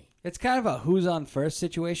Irony. It's kind of a who's on first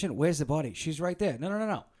situation. Where's the body? She's right there.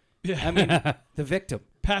 No. Yeah. I mean, the victim.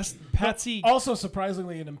 Patsy. Also,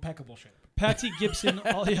 surprisingly, in impeccable shape. Patsy Gibson.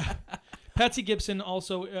 Patsy Gibson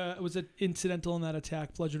also was incidental in that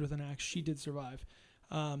attack, bludgeoned with an axe. She did survive.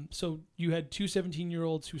 So you had two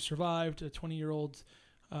 17-year-olds who survived, a 20-year-old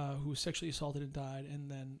who was sexually assaulted and died,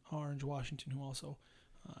 and then Orange Washington, who also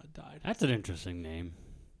died. That's an interesting name.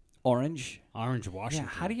 Orange Washington. Yeah,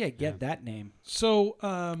 how do you get that name? So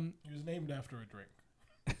he was named after a drink.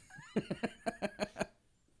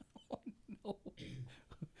 Oh,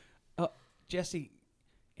 no. Jesse,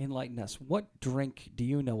 enlighten us. What drink do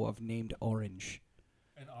you know of named Orange?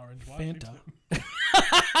 An Orange Fanta.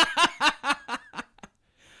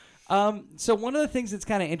 Washington. So one of the things that's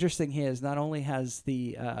kind of interesting here is not only has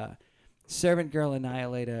the Servant Girl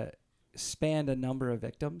Annihilator spanned a number of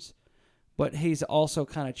victims, but he's also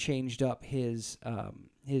kind of changed up his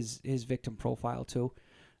victim profile too.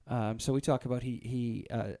 So we talk about he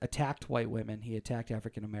attacked white women. He attacked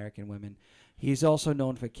African American women. He's also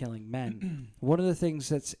known for killing men. One of the things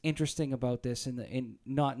that's interesting about this,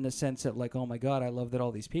 not in the sense that like, oh my God, I love that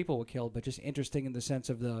all these people were killed, but just interesting in the sense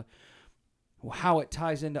of how it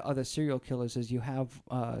ties into other serial killers, is you have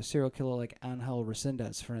a serial killer like Angel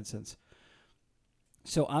Resendez, for instance.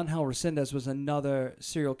 So Angel Resendez was another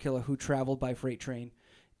serial killer who traveled by freight train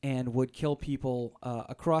and would kill people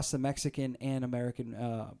across the Mexican and American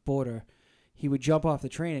border. He would jump off the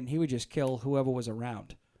train and he would just kill whoever was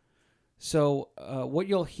around. So what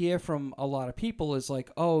you'll hear from a lot of people is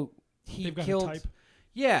like, oh, he They've killed... got a type.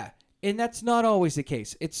 Yeah, and that's not always the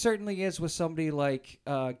case. It certainly is with somebody like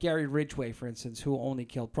Gary Ridgway, for instance, who only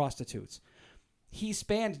killed prostitutes. He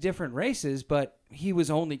spanned different races, but he was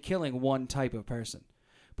only killing one type of person.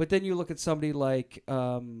 But then you look at somebody like...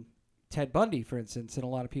 Ted Bundy, for instance, and a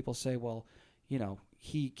lot of people say, well,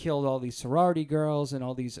 he killed all these sorority girls and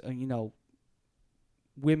all these,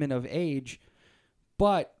 women of age,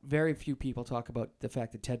 but very few people talk about the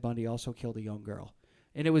fact that Ted Bundy also killed a young girl.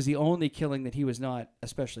 And it was the only killing that he was not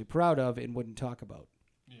especially proud of and wouldn't talk about.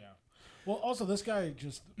 Yeah. Well, also, this guy,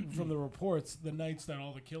 just from the reports, the nights that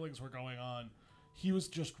all the killings were going on, he was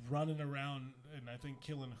just running around and I think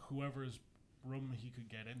killing whoever's room he could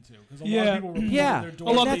get into, because a lot of people reported their A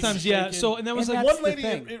doors lot of being times, yeah. shaken. So, and that was And like that's one the lady.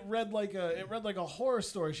 thing. It read like a horror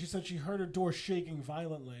story. She said she heard her door shaking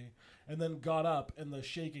violently, and then got up, and the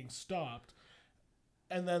shaking stopped.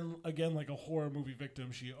 And then again, like a horror movie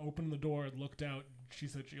victim, she opened the door and looked out. She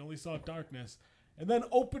said she only saw darkness, and then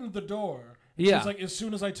opened the door. Yeah. She's like, as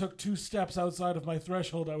soon as I took 2 steps outside of my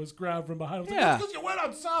threshold, I was grabbed from behind. I was Yeah. like, that's because you went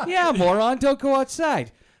outside. Yeah, moron, don't go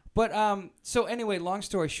outside. But so anyway, long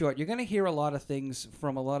story short, you're going to hear a lot of things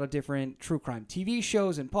from a lot of different true crime TV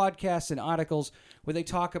shows and podcasts and articles where they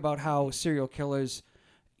talk about how serial killers,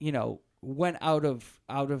 went out of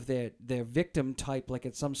their victim type like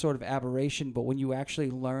it's some sort of aberration. But when you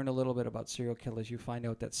actually learn a little bit about serial killers, you find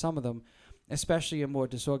out that some of them, especially in more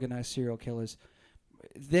disorganized serial killers,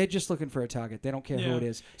 they're just looking for a target. They don't care who it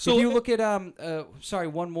is. So if you look at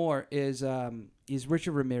one more is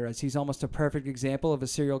Richard Ramirez. He's almost a perfect example of a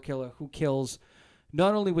serial killer who kills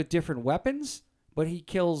not only with different weapons, but he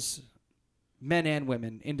kills men and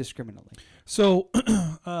women indiscriminately. So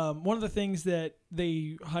one of the things that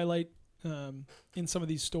they highlight in some of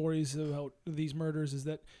these stories about these murders is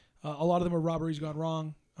that a lot of them were robberies gone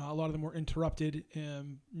wrong. A lot of them were interrupted,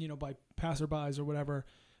 by passerbys or whatever,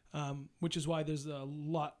 which is why there's a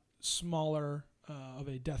lot smaller of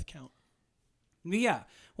a death count. Yeah.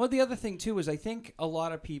 Well, the other thing, too, is I think a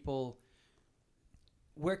lot of people,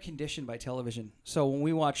 we're conditioned by television. So when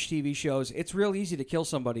we watch TV shows, it's real easy to kill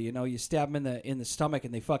somebody. You stab them in the stomach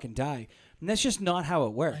and they fucking die. And that's just not how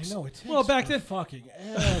it works. I know it takes. Well, back then, fucking.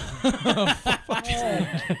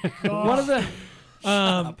 One of the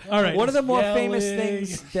all right. one of the more yelling. famous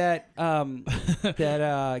things that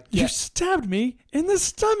You stabbed me in the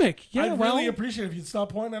stomach. Yeah, I'd really appreciate if you'd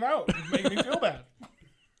stop pointing it out. It'd make me feel bad.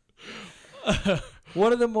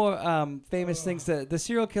 one of the more famous things that the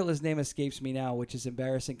serial killer's name escapes me now, which is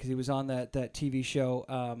embarrassing because he was on that TV show.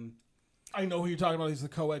 I know who you're talking about. He's the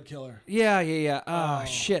co-ed killer. Yeah. Oh,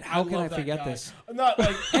 shit. How I can love I that forget guy. this? I'm not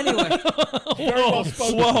like Anyway, very well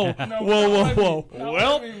spoken. Whoa. No, Whoa. not what I mean. Not Well, what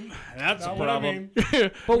I mean. That's a Not what I problem.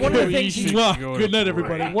 mean. but one of the We things should Mwah. go Good to night, break.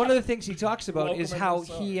 everybody. one of the things he talks about Welcome is how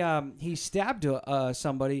everyone, he stabbed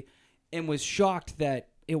somebody and was shocked that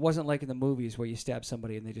it wasn't like in the movies where you stab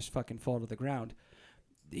somebody and they just fucking fall to the ground.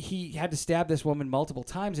 He had to stab this woman multiple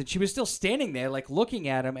times, and she was still standing there, like looking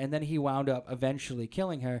at him, and then he wound up eventually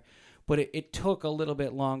killing her. But it took a little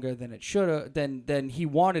bit longer than it should have, than he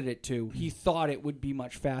wanted it to. He thought it would be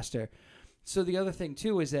much faster. So the other thing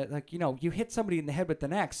too is that, like, you hit somebody in the head with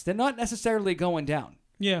the axe, they're not necessarily going down.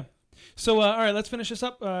 Yeah. So, all right, let's finish this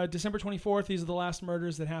up. December 24th, these are the last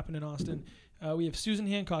murders that happened in Austin. We have Susan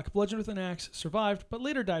Hancock, bludgeoned with an axe, survived, but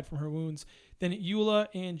later died from her wounds. Then Eula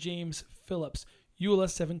and James Phillips. Eula,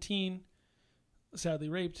 17, sadly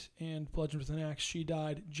raped and bludgeoned with an axe. She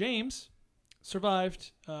died. James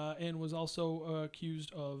survived and was also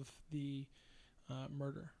accused of the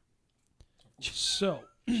murder. So,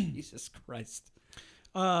 Jesus Christ.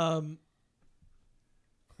 Clearly,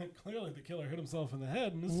 the killer hit himself in the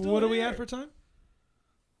head. And is still what are we here. at for time?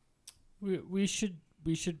 We should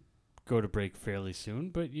go to break fairly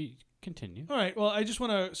soon, but you continue. All right. Well, I just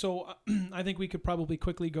want to. So, I think we could probably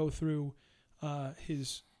quickly go through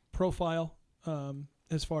his profile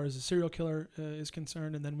as far as a serial killer is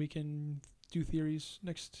concerned, and then we can do theories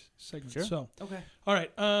next segment. Sure. So, Okay. all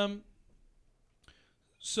right.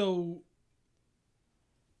 So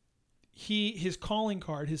his calling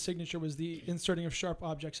card, his signature was the inserting of sharp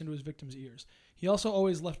objects into his victims' ears. He also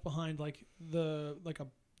always left behind the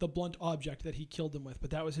blunt object that he killed them with, but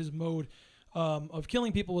that was his mode of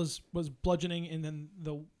killing people was bludgeoning, and then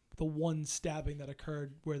the one stabbing that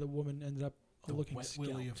occurred where the woman ended up looking Wet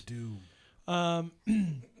scalped. Willie of Doom.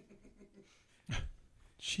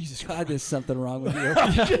 Jesus God, there's something wrong with you.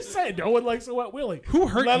 I'm just saying, no one likes a wet willy. Who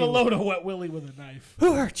hurt Let you? alone a wet willy with a knife.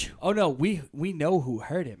 Who hurt you? Oh no, we know who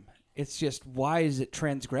hurt him. It's just why is it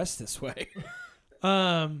transgressed this way? We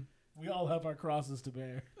all have our crosses to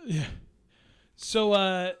bear. Yeah.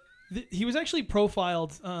 So he was actually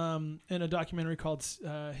profiled in a documentary called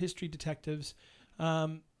History Detectives,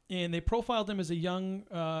 and they profiled him as a young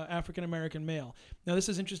African-American male. Now, this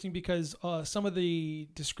is interesting because some of the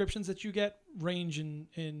descriptions that you get range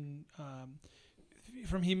in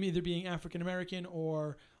from him either being African-American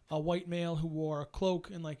or a white male who wore a cloak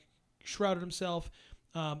and like shrouded himself.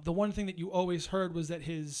 The one thing that you always heard was that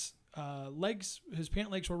his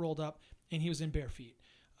pant legs were rolled up and he was in bare feet.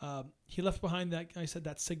 He left behind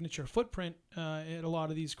that signature footprint at a lot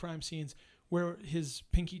of these crime scenes where his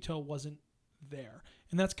pinky toe wasn't there.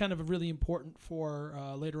 And that's kind of really important for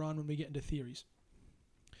later on when we get into theories.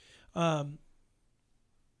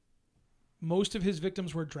 Most of his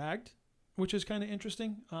victims were dragged, which is kind of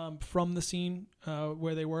interesting, from the scene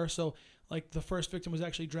where they were. So like the first victim was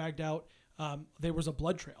actually dragged out. There was a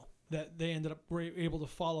blood trail that they were able to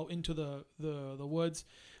follow into the woods.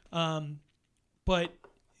 But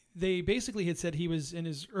they basically had said he was in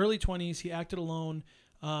his early 20s. He acted alone.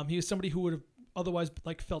 He was somebody who would have otherwise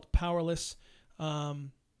felt powerless,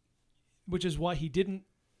 which is why he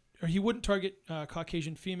wouldn't target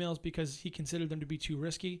Caucasian females because he considered them to be too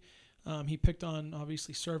risky. He picked on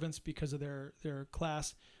obviously servants because of their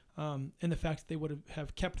class, and the fact that they would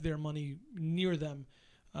have kept their money near them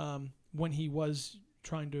when he was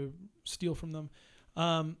trying to steal from them.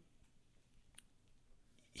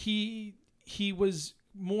 He was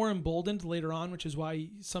more emboldened later on, which is why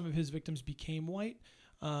some of his victims became white.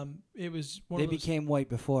 It was one They of those, became white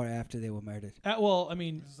before or after they were murdered. well, I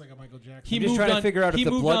mean, This is like a Michael Jackson. he I'm just moved trying on- to figure out he if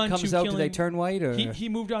the moved blood on comes to out, do they killing- turn white or? he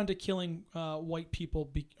moved on to killing white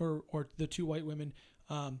people or the two white women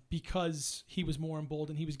because he was more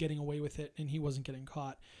emboldened. He was getting away with it and he wasn't getting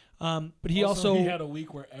caught. But he also he had a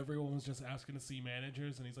week where everyone was just asking to see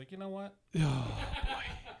managers, and he's like, you know what?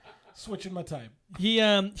 Switching my type.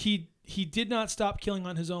 He did not stop killing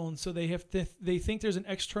on his own, so they think there's an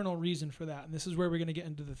external reason for that, and this is where we're going to get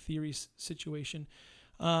into the theories situation.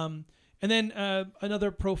 And then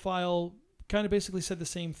another profile kind of basically said the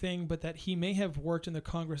same thing, but that he may have worked in the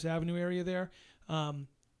Congress Avenue area there,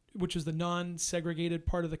 which is the non-segregated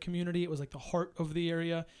part of the community. It was like the heart of the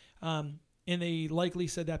area, and they likely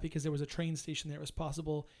said that because there was a train station there. It was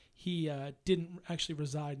possible he didn't actually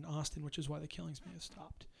reside in Austin, which is why the killings may have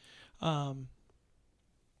stopped.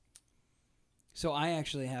 So I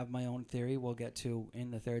actually have my own theory we'll get to in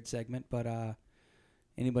the third segment, but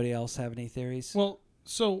anybody else have any theories? Well,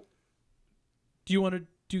 so do you want to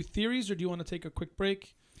do theories or do you want to take a quick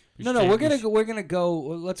break? No, we're gonna go.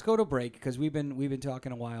 Let's go to break because we've been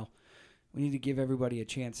talking a while. We need to give everybody a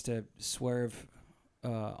chance to swerve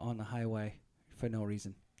on the highway for no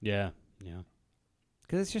reason Yeah.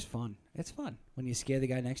 because it's just fun. It's fun when you scare the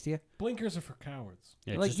guy next to you. Blinkers are for cowards.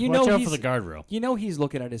 Yeah, Like, just you watch know out for he's- the guardrail. You know he's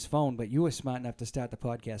looking at his phone, but you were smart enough to start the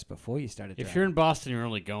podcast before you started. If driving. you're in Boston, you're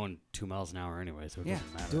only going 2 miles an hour anyway, so it yeah,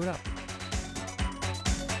 doesn't matter. do it up.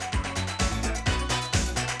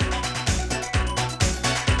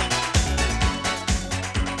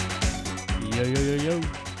 Yo.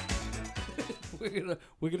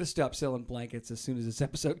 We're gonna stop selling blankets as soon as this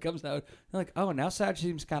episode comes out. They're like, oh, now Sarge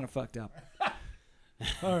seems kind of fucked up.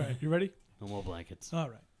 All right, you ready? No more blankets. All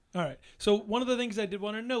right. So one of the things I did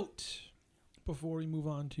want to note before we move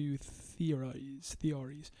on to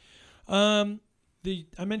theories. I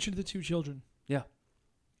mentioned the two children. Yeah.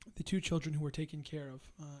 The two children who were taken care of.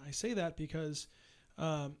 I say that because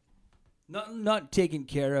Not taken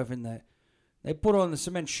care of in the. They put on the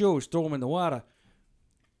cement shoes, throw them in the water.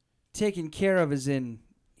 Taken care of as in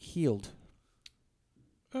healed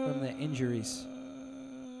from their injuries.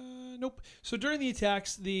 Nope. So during the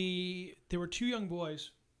attacks, there were two young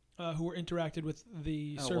boys who were interacted with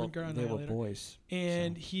the Servant Girl They were Annihilator, boys.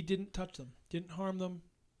 and he didn't touch them, didn't harm them.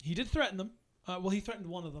 He did threaten them. He threatened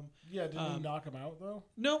one of them. Yeah, didn't he knock him out, though?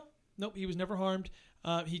 Nope. He was never harmed.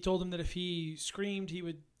 He told him that if he screamed, he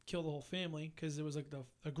would kill the whole family because there was like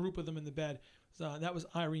a group of them in the bed. That was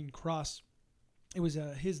Irene Cross. It was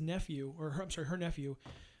his nephew, her nephew,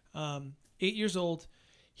 8 years old.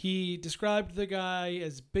 He described the guy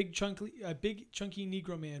as a big chunky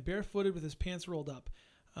Negro man, barefooted with his pants rolled up.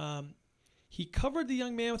 He covered the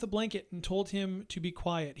young man with a blanket and told him to be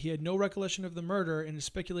quiet. He had no recollection of the murder and it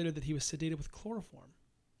speculated that he was sedated with chloroform.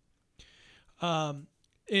 And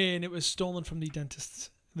it was stolen from the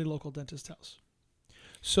local dentist's house.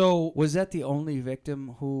 So Was that the only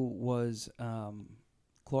victim who was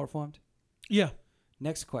chloroformed? yeah.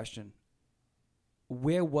 Next question.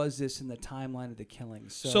 Where was this in the timeline of the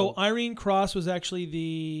killings? So Irene Cross was actually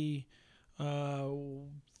the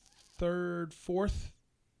third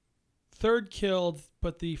killed,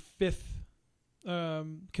 but the fifth,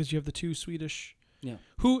 because you have the two Swedish. Yeah.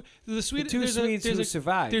 Who the Swedish? two Swedes who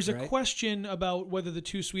survived. There's right? a question about whether the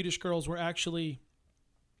two Swedish girls were actually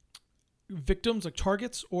victims, like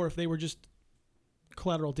targets, or if they were just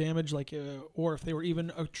collateral damage, or if they were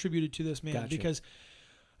even attributed to this man. Gotcha. Because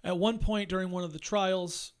at one point during one of the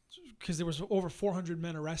trials, because there was over 400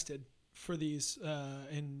 men arrested for these,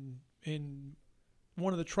 in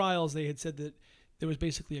one of the trials, they had said that there was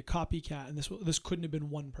basically a copycat, and this couldn't have been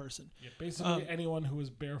one person. Yeah, basically anyone who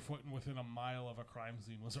was barefoot and within a mile of a crime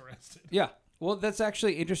scene was arrested. Yeah. Well, that's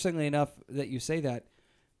actually, interestingly enough, that you say that.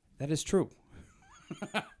 That is true.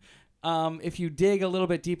 If you dig a little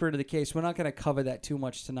bit deeper into the case, we're not going to cover that too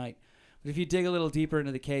much tonight. But if you dig a little deeper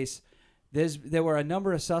into the case, there were a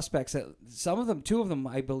number of suspects that some of them, 2 of them,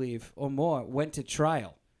 I believe, or more, went to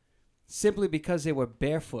trial simply because they were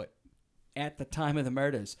barefoot at the time of the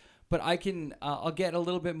murders. But I'll get a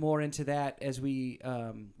little bit more into that as we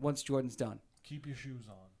once Jordan's done. Keep your shoes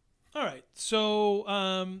on. All right, so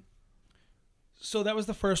that was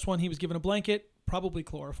the first one. He was given a blanket, probably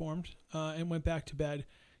chloroformed, and went back to bed.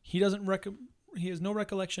 He doesn't he has no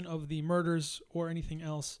recollection of the murders or anything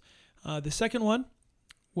else. The second one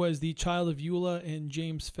was the child of Eula and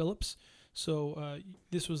James Phillips. So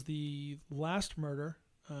this was the last murder.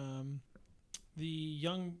 The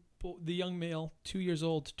young male, 2 years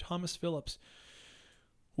old, Thomas Phillips,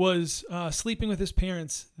 was sleeping with his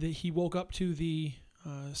parents. He woke up to the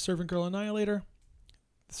Servant Girl Annihilator.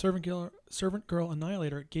 The Servant Girl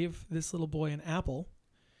Annihilator gave this little boy an apple,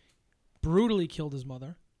 brutally killed his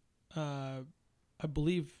mother. I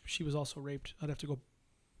believe she was also raped. I'd have to go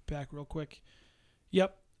back real quick.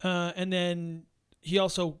 Yep. And then he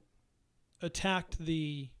also attacked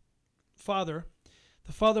the father.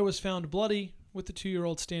 The father was found bloody with the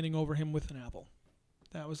 2-year-old standing over him with an apple.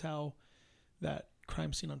 That was how that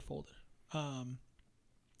crime scene unfolded.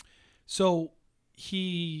 So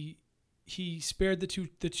he spared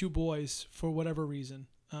the two boys for whatever reason,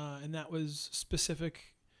 and that was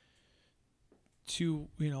specific to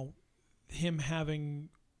him having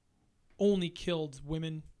only killed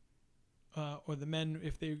women or the men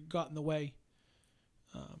if they got in the way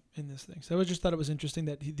in this thing. So I just thought it was interesting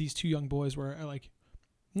that these 2 young boys were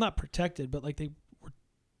not protected, but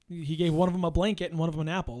he gave one of them a blanket and one of them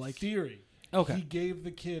an apple. Theory. Okay. He gave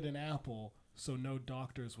the kid an apple so no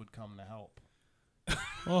doctors would come to help.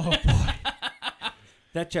 Oh boy,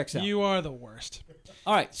 That checks out. you are the worst.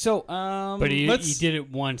 All right. So, But he did it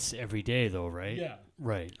once every day, though, right? Yeah.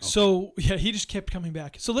 Right. Okay. So yeah, he just kept coming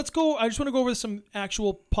back. So let's go. I just want to go over some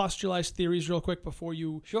actual postulized theories real quick before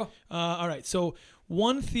you. Sure. All right. So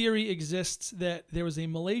one theory exists that there was a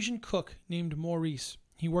Malaysian cook named Maurice.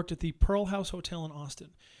 He worked at the Pearl House Hotel in Austin.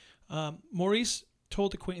 Maurice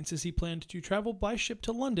told acquaintances he planned to travel by ship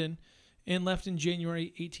to London and left in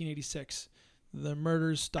January 1886. The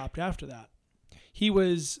murders stopped after that. He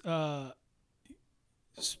was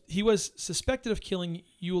suspected of killing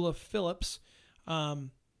Eula Phillips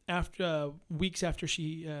after weeks after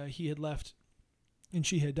he had left and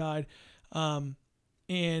she had died,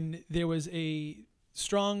 and there was a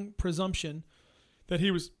strong presumption that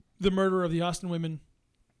he was the murderer of the Austin women,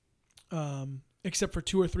 except for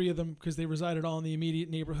 2 or 3 of them because they resided all in the immediate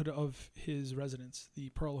neighborhood of his residence, the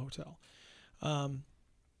Pearl Hotel.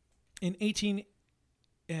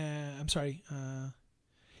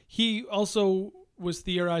 He also was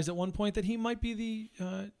theorized at one point that he might be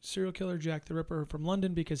the serial killer Jack the Ripper from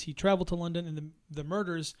London because he traveled to London and the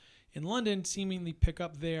murders in London seemingly pick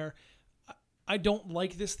up there. I don't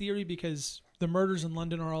like this theory because the murders in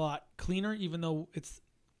London are a lot cleaner, even though it's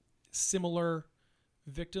similar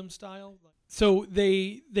victim style. So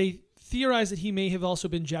they theorize that he may have also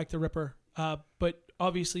been Jack the Ripper, but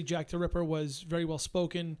obviously Jack the Ripper was very well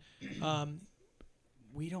spoken.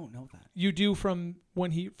 We don't know that. You do from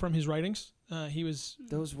his writings. He was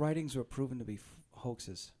Those writings were proven to be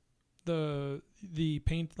hoaxes. the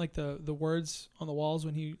paint, like the words on the walls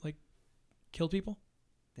when he killed people.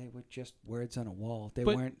 They were just words on a wall. They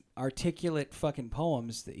But- weren't articulate fucking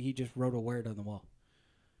poems that he just wrote a word on the wall.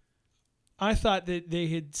 I thought that they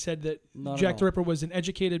had said that Not at Jack the all. Ripper was an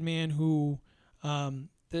educated man who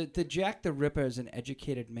the Jack the Ripper as an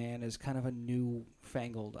educated man is kind of a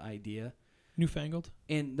newfangled idea. Newfangled.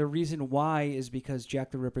 And the reason why is because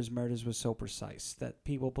Jack the Ripper's murders were so precise that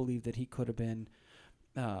people believe that he could have been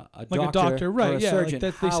a doctor, right? or a Yeah, surgeon. like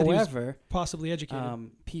that, they said he was However, possibly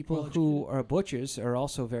educated. people who are butchers are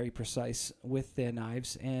also very precise with their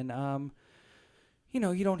knives, and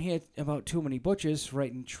you don't hear about too many butchers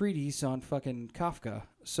writing treatises on fucking Kafka.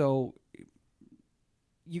 So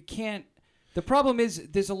you can't. The problem is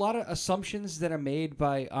there's a lot of assumptions that are made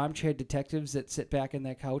by armchair detectives that sit back in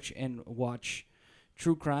their couch and watch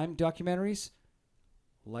true crime documentaries,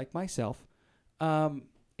 like myself.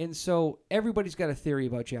 And so everybody's got a theory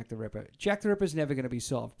about Jack the Ripper. Jack the Ripper's never going to be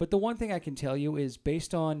solved. But the one thing I can tell you is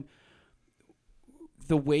based on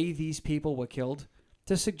the way these people were killed,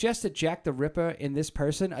 to suggest that Jack the Ripper and this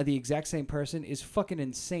person are the exact same person is fucking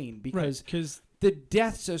insane because the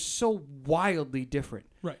deaths are so wildly different.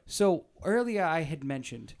 Right. So earlier I had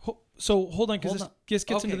mentioned. So hold on, because this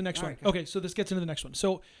gets into Okay, the next one. right, Okay, so this gets into the next one.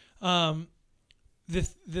 So the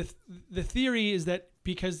theory is that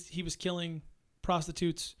because he was killing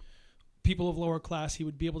prostitutes, people of lower class, he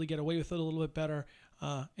would be able to get away with it a little bit better,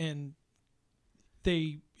 and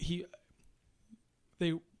they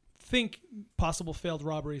think possible failed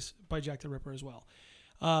robberies by Jack the Ripper as well.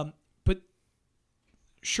 But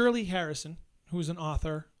Shirley Harrison, who's an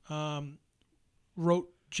author, wrote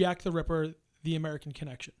Jack the Ripper, The American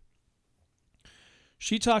Connection.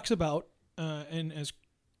 She talks about, and as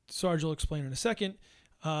Sarge will explain in a second,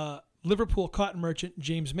 Liverpool cotton merchant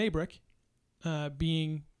James Maybrick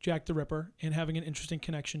being Jack the Ripper and having an interesting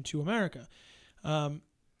connection to America.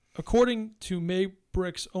 According to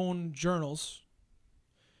Maybrick's own journals,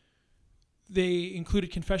 they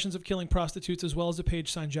included confessions of killing prostitutes as well as a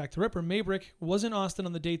page signed Jack the Ripper. Maybrick was in Austin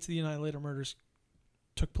on the dates the Annihilator murders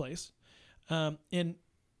took place. And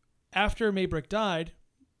after Maybrick died,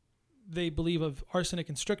 they believe of arsenic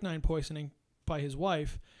and strychnine poisoning by his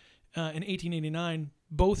wife. In 1889,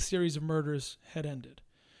 both series of murders had ended.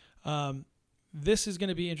 This is going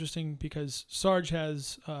to be interesting because Sarge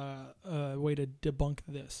has a way to debunk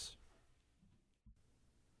this.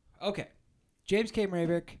 Okay. James K.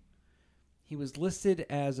 Maybrick, he was listed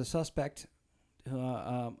as a suspect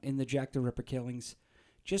in the Jack the Ripper killings.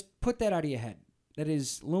 Just put that out of your head. That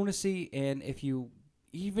is lunacy, and if you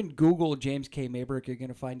even Google James K. Maybrick, you're going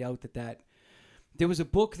to find out that there was a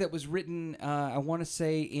book that was written, I want to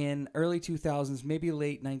say, in early 2000s, maybe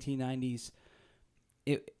late 1990s.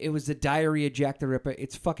 It was the Diary of Jack the Ripper.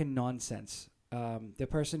 It's fucking nonsense. The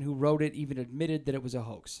person who wrote it even admitted that it was a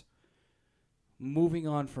hoax. Moving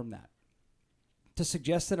on from that. To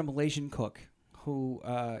suggest that a Malaysian cook who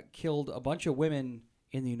killed a bunch of women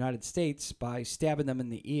in the United States by stabbing them in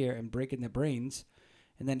the ear and breaking their brains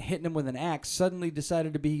and then hitting them with an axe suddenly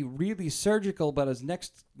decided to be really surgical about his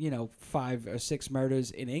next, 5 or 6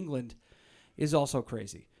 murders in England is also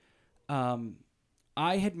crazy.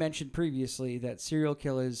 I had mentioned previously that serial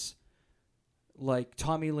killers like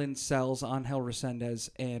Tommy Lynn Sells, Angel Resendez,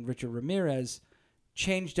 and Richard Ramirez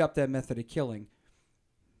changed up their method of killing.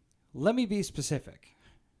 Let me be specific.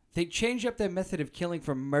 They changed up their method of killing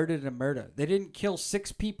from murder to murder. They didn't kill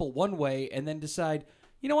 6 people one way and then decide,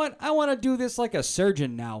 you know what, I want to do this like a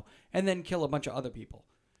surgeon now, and then kill a bunch of other people.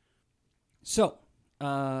 So,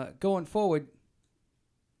 going forward,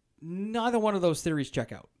 neither one of those theories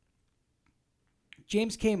check out.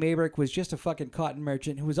 James K. Maybrick was just a fucking cotton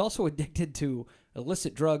merchant who was also addicted to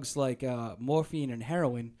illicit drugs like morphine and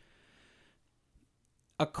heroin,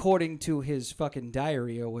 according to his fucking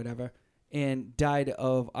diary or whatever, and died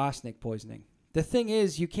of arsenic poisoning. The thing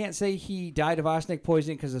is, you can't say he died of arsenic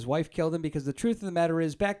poisoning because his wife killed him, because the truth of the matter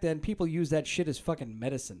is, back then, people used that shit as fucking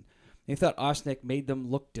medicine. They thought arsenic made them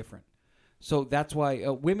look different. So that's why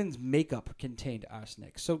women's makeup contained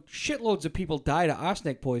arsenic. So shitloads of people died of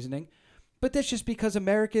arsenic poisoning, but that's just because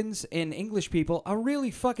Americans and English people are really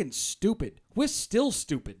fucking stupid. We're still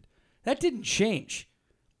stupid. That didn't change.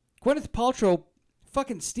 Gwyneth Paltrow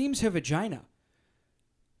fucking steams her vagina.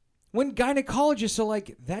 When gynecologists are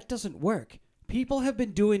like, that doesn't work. People have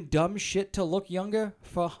been doing dumb shit to look younger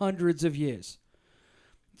for hundreds of years.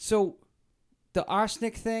 So, the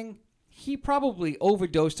arsenic thing, he probably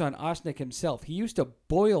overdosed on arsenic himself. He used to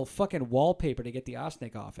boil fucking wallpaper to get the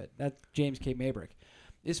arsenic off it. That's James K. Maybrick.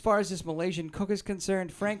 As far as this Malaysian cook is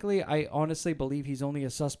concerned, frankly, I honestly believe he's only a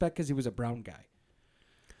suspect because he was a brown guy.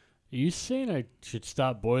 Are you saying I should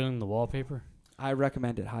stop boiling the wallpaper? I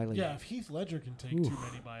recommend it highly. Yeah, if Heath Ledger can take too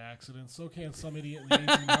many by accident, so can some idiot in the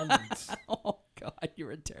 1800s. Oh, God,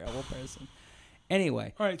 you're a terrible person.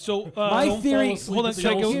 Anyway. All right, so my don't theory. fall asleep hold on. at the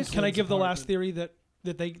Can Olsen I give the apartment. last theory that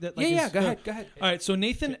Yeah, go ahead. All right, so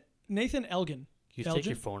Nathan Elgin you take Elgin?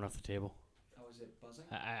 your phone off the table? Oh, is it buzzing?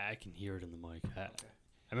 I can hear it in the mic. I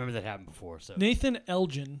remember that happened before. So Nathan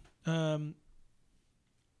Elgin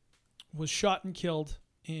was shot and killed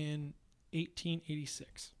in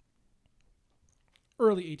 1886.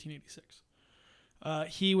 Early 1886.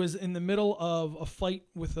 He was in the middle of a fight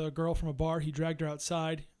with a girl from a bar. He dragged her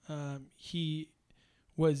outside. He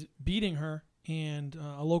was beating her, and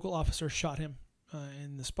a local officer shot him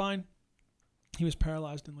in the spine. He was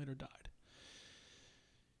paralyzed and later died.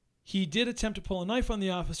 He did attempt to pull a knife on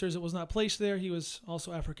the officers. It was not placed there. He was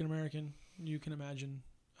also African American. You can imagine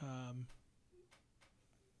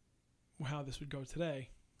how this would go today.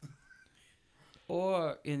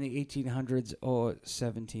 Or in the 1800s or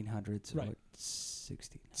 1700s Right. or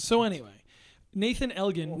 1600s. So anyway, Nathan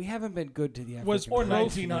Elgin We haven't been good to the Was- African Or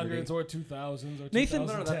American 1900s community. or 2000s or Nathan- 2010s.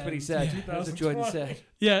 No, that's what he said. That's what Jordan said.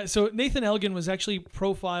 Yeah, so Nathan Elgin was actually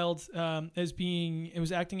profiled as being, it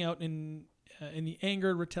was acting out in the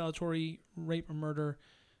anger, retaliatory rape or murder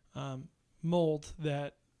mold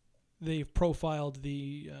that they've profiled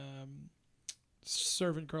the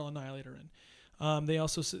Servant Girl Annihilator in. They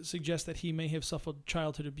also suggest that he may have suffered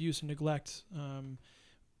childhood abuse and neglect,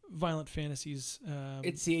 violent fantasies.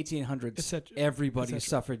 It's the 1800s. etc. Everybody etc.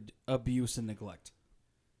 suffered abuse and neglect.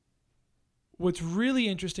 What's really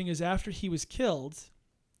interesting is after he was killed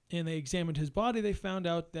and they examined his body, they found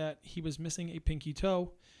out that he was missing a pinky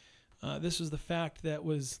toe. This was the fact that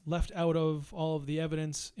was left out of all of the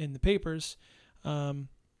evidence in the papers. And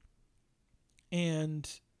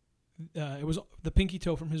it was the pinky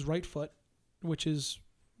toe from his right foot, which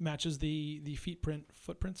matches the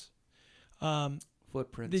footprints.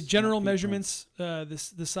 Footprints. The general not measurements,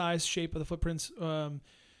 the size, shape of the footprints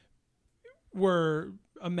were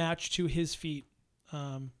a match to his feet.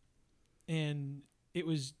 And it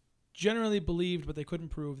was generally believed, but they couldn't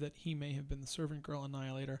prove, that he may have been the Servant Girl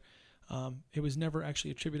Annihilator. It was never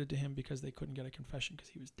actually attributed to him because they couldn't get a confession because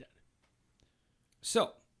he was dead.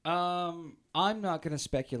 So, I'm not going to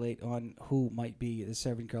speculate on who might be the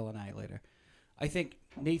Servant Girl Annihilator. I think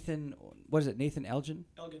Nathan, what is it, Nathan Elgin?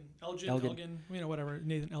 Elgin, whatever.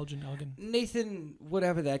 Nathan Elgin. Nathan,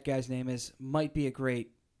 whatever that guy's name is, might be a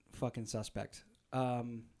great fucking suspect. I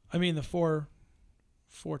mean, the four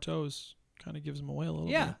toes kind of gives him away a little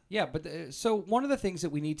bit. Yeah, but so one of the things that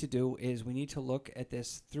we need to do is we need to look at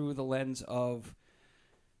this through the lens of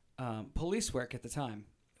police work at the time,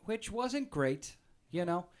 which wasn't great,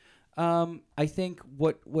 I think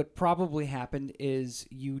what probably happened is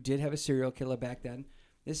you did have a serial killer back then.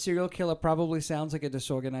 This serial killer probably sounds like a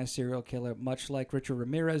disorganized serial killer, much like Richard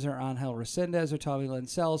Ramirez or Angel Resendez or Tommy Lynn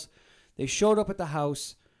Sells. They showed up at the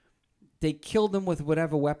house. They killed them with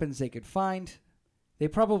whatever weapons they could find. They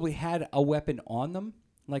probably had a weapon on them,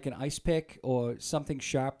 like an ice pick or something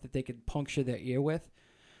sharp that they could puncture their ear with.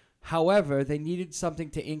 However, they needed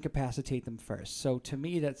something to incapacitate them first. So to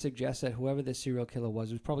me, that suggests that whoever the serial killer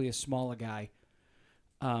was probably a smaller guy.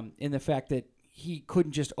 In the fact that he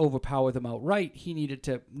couldn't just overpower them outright, he needed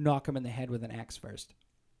to knock them in the head with an axe first.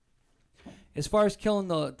 As far as killing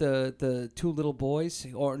the two little boys,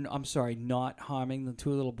 or I'm sorry, not harming the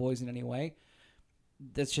two little boys in any way,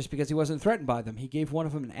 that's just because he wasn't threatened by them. He gave one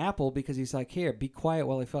of them an apple because he's like, here, be quiet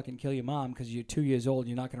while I fucking kill your mom because you're 2 years old.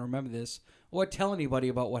 You're not going to remember this or tell anybody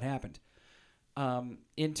about what happened.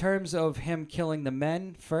 In terms of him killing the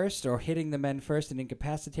men first or hitting the men first and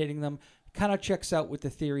incapacitating them, kind of checks out with the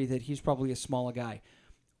theory that he's probably a smaller guy.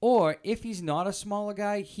 Or if he's not a smaller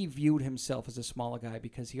guy, he viewed himself as a smaller guy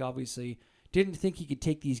because he obviously didn't think he could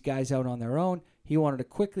take these guys out on their own. He wanted to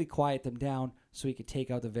quickly quiet them down so he could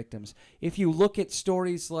take out the victims. If you look at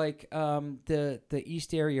stories like the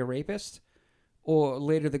East Area Rapist or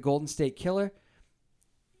later the Golden State Killer,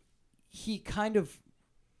 he kind of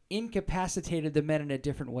incapacitated the men in a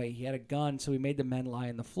different way. He had a gun, so he made the men lie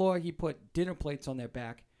on the floor. He put dinner plates on their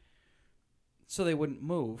back so they wouldn't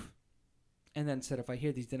move, and then said, if I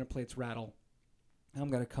hear these dinner plates rattle, I'm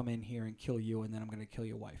going to come in here and kill you, and then I'm going to kill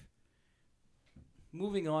your wife.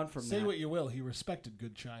 Moving on from Say that. what you will, he respected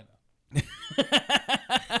good china.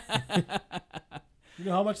 You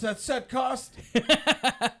know how much that set cost?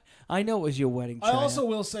 I know it was your wedding I china. also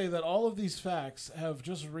will say that all of these facts have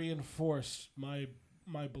just reinforced my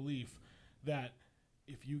belief that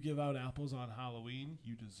if you give out apples on Halloween,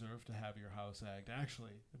 you deserve to have your house egged.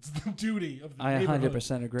 Actually, it's the duty of the I neighborhood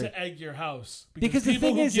 100% agree. to egg your house. Because the people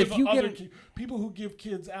thing who is, give if you get other people who give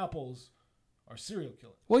kids apples are serial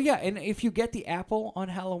killers. Well, yeah, and if you get the apple on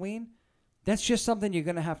Halloween, that's just something you're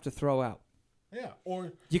going to have to throw out. Yeah,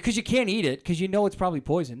 or Because you can't eat it because you know it's probably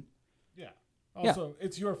poison. yeah. Also,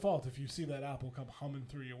 it's your fault if you see that apple come humming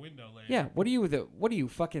through your window later. Yeah, what are you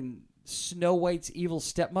fucking Snow White's evil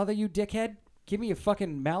stepmother, you dickhead? Give me a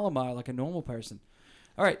fucking Malamar like a normal person.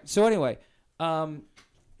 All right. So anyway,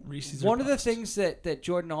 Reese's one or of the Puffs. things that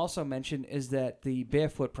Jordan also mentioned is that the bare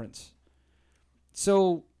footprints.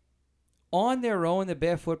 So on their own, the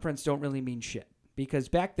bare footprints don't really mean shit because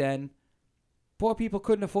back then, poor people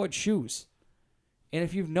couldn't afford shoes. And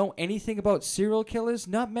if you know anything about serial killers,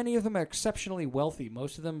 not many of them are exceptionally wealthy.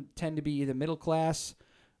 Most of them tend to be either middle class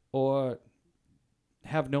or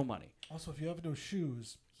have no money. Also, if you have no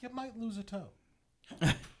shoes, you might lose a toe.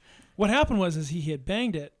 What happened was he had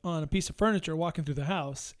banged it on a piece of furniture walking through the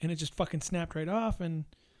house, and it just fucking snapped right off, and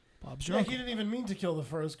Bob's Yeah, drunk. he didn't even mean to kill the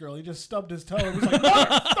first girl. He just stubbed his toe and was like,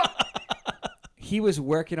 "Motherfucker!" He was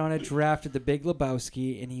working on a draft of The Big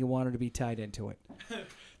Lebowski, and he wanted to be tied into it.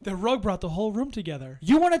 The rug brought the whole room together.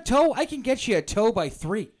 You want a toe? I can get you a toe by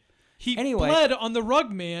 3. He Anyway. bled on the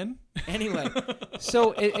rug, man. Anyway,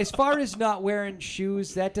 so as far as not wearing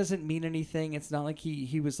shoes, that doesn't mean anything. It's not like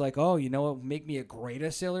he was like, oh, you know what would make me a greater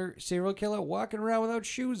serial killer? Walking around without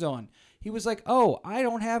shoes on. He was like, oh, I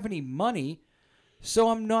don't have any money, so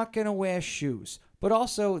I'm not going to wear shoes. But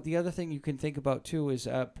also, the other thing you can think about, too, is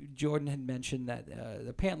Jordan had mentioned that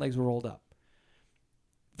the pant legs were rolled up.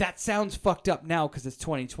 That sounds fucked up now because it's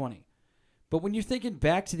 2020. But when you're thinking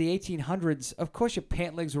back to the 1800s, of course your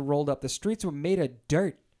pant legs were rolled up. The streets were made of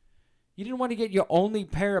dirt. You didn't want to get your only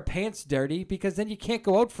pair of pants dirty because then you can't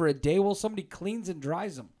go out for a day while somebody cleans and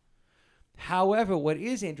dries them. However, what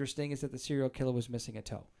is interesting is that the serial killer was missing a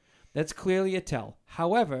toe. That's clearly a tell.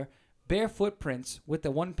 However, bare footprints with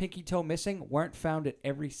the one pinky toe missing weren't found at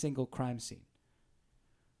every single crime scene.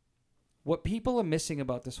 What people are missing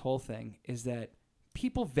about this whole thing is that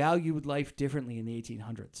people valued life differently in the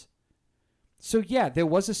 1800s. So yeah, there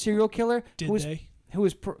was a serial killer Did who was they?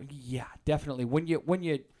 yeah, definitely. When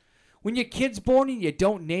your kid's born and you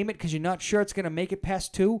don't name it because you're not sure it's going to make it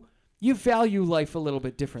past 2, you value life a little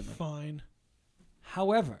bit differently. Fine.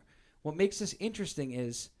 However, what makes this interesting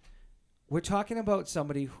is we're talking about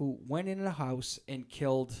somebody who went in a house and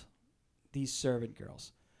killed these servant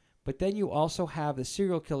girls. But then you also have the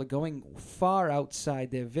serial killer going far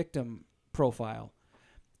outside their victim profile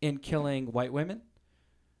in killing white women,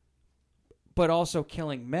 but also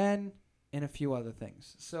killing men and a few other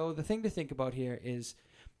things. So the thing to think about here is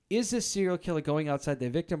this serial killer going outside their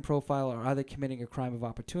victim profile, or are they committing a crime of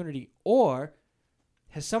opportunity? Or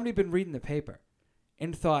has somebody been reading the paper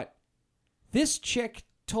and thought, this chick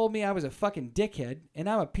told me I was a fucking dickhead and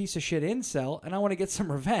I'm a piece of shit incel and I want to get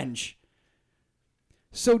some revenge?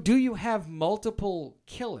 So do you have multiple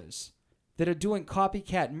killers that are doing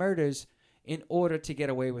copycat murders in order to get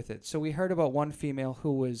away with it? So we heard about one female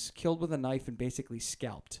who was killed with a knife and basically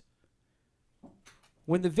scalped.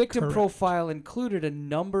 When the victim Correct. profile included a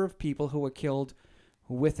number of people who were killed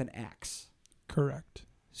with an axe. Correct.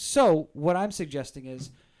 So what I'm suggesting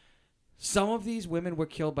is some of these women were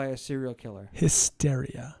killed by a serial killer.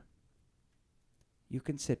 Hysteria. You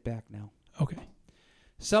can sit back now. Okay.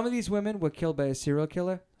 Some of these women were killed by a serial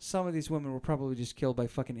killer. Some of these women were probably just killed by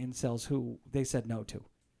fucking incels who they said no to.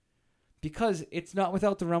 Because it's not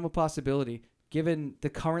without the realm of possibility, given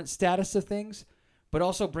the current status of things, but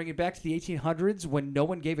also bring it back to the 1800s when no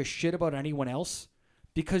one gave a shit about anyone else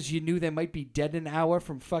because you knew they might be dead in an hour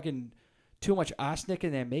from fucking too much arsenic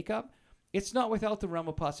in their makeup. It's not without the realm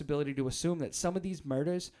of possibility to assume that some of these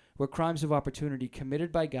murders were crimes of opportunity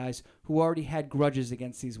committed by guys who already had grudges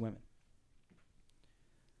against these women.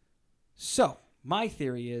 So, my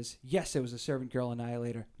theory is, yes, it was a Servant Girl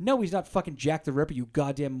Annihilator. No, he's not fucking Jack the Ripper, you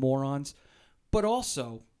goddamn morons. But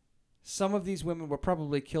also, some of these women were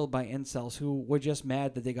probably killed by incels who were just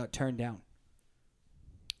mad that they got turned down.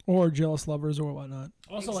 Or jealous lovers or whatnot.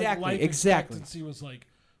 Also, Exactly, like life exactly. expectancy was like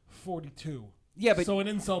 42. Yeah, but so an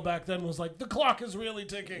incel back then was like, the clock is really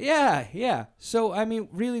ticking. yeah. So, I mean,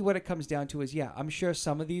 really what it comes down to is, yeah, I'm sure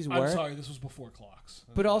some of these were. I'm sorry, this was before clocks.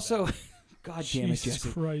 But also, God damn it, Jesus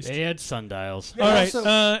Jesse. Christ. They had sundials. But All right.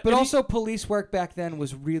 also- But also, police work back then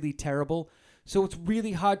was really terrible. So it's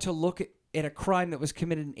really hard to look at a crime that was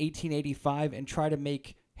committed in 1885 and try to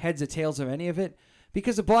make heads or tails of any of it.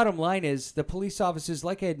 Because the bottom line is, the police officers,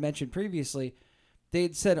 like I had mentioned previously, they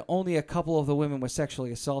had said only a couple of the women were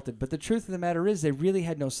sexually assaulted. But the truth of the matter is, they really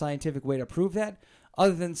had no scientific way to prove that,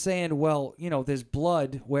 other than saying, well, you know, there's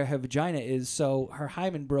blood where her vagina is, so her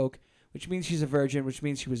hymen broke, which means she's a virgin, which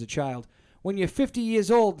means she was a child. When you're 50 years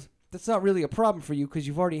old, that's not really a problem for you because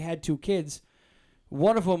you've already had 2 kids.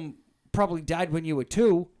 One of them probably died when you were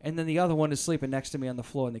 2, and then the other one is sleeping next to me on the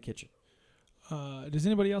floor in the kitchen. Does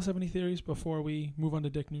anybody else have any theories before we move on to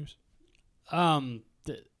dick news?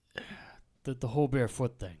 The whole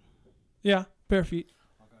barefoot thing. Yeah, bare feet.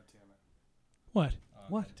 Oh, God damn it. What? Oh,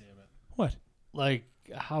 What? God damn it. What? Like,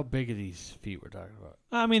 how big are these feet we're talking about?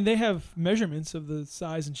 I mean, they have measurements of the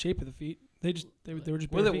size and shape of the feet. They were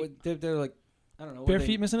just bare feet. They're like, I don't know. Bare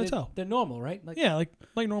feet missing a toe. They're normal, right? Like, Yeah,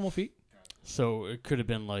 like normal feet. So it could have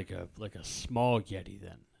been like a small Yeti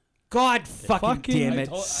then. God fucking damn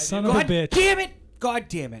it. Son of a God bitch. damn it. God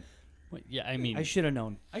damn it. Well, yeah, I mean, I should have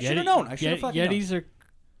known. I should have known. I should have fucking known. Yetis are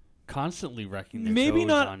constantly wrecking their Maybe toes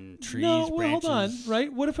not on trees, No, well, branches. hold on,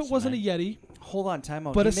 right? What if it wasn't a Yeti, Hold on, time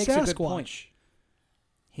out. but He a makes a good point. Sasquatch?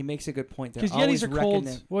 He makes a good point. They're Because always Yetis are wrecking cold.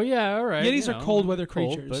 their- Well, yeah, all right. Yetis you are know, cold weather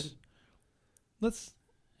cold, creatures. but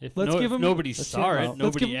if Let's give if 'em- nobody let's saw give 'em- it, let's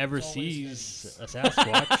nobody give 'em- ever It's always sees a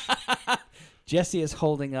Sasquatch. Jesse is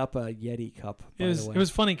holding up a Yeti cup, by the way. It was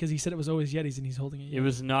funny because he said it was always Yetis and he's holding it. It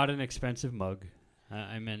was not an expensive mug.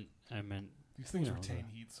 I meant These things you know, retain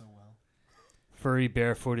heat so well. furry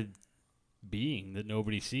barefooted being that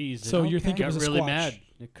nobody sees. So It you're thinking got it was a really squatch. mad.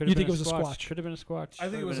 It could You have think been it was a squatch? Could have been a squatch. I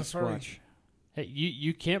think it was a furry. Hey,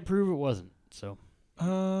 you can't prove it wasn't. So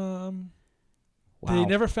Wow. They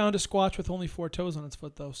never found a Squatch with only 4 toes on its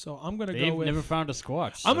foot though. So I'm gonna they've go with. never found a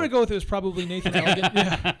squatch. I'm gonna so- go with it was probably Nathan Elgin.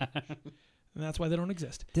 Yeah. And that's why they don't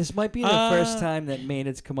exist. This might be the first time that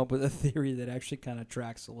Maynard's come up with a theory that actually kind of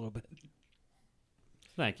tracks a little bit.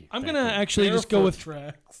 Thank you. I'm Thank gonna you. actually just go Barefoot with.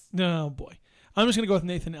 tracks. No boy. I'm just gonna go with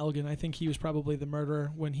Nathan Elgin. I think he was probably the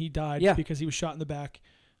murderer when he died Yeah. because he was shot in the back.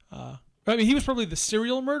 I mean, he was probably the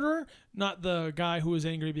serial murderer, not the guy who was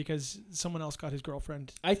angry because someone else got his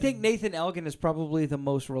girlfriend. I think Nathan Elgin is probably the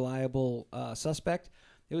most reliable suspect.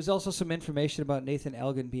 There was also some information about Nathan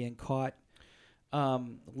Elgin being caught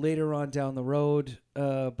later on down the road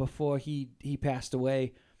before he passed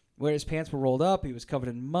away, where his pants were rolled up. He was covered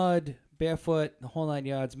in mud, barefoot, the whole 9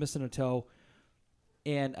 yards, missing a toe.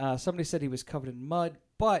 And somebody said he was covered in mud,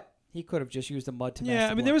 but he could have just used the mud to mask Yeah,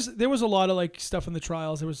 the I mean blood. there was a lot of like stuff in the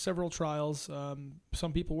trials. There was several trials.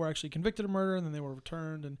 Some people were actually convicted of murder and then they were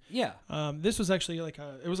returned. And Yeah. this was actually like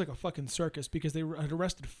a fucking circus because they had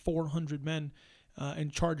arrested 400 men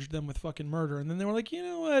and charged them with fucking murder. And then they were like, you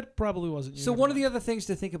know what, probably wasn't you. So Never one of mind. the other things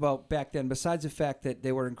to think about back then, besides the fact that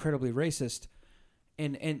they were incredibly racist,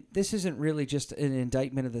 and this isn't really just an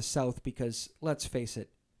indictment of the South because, let's face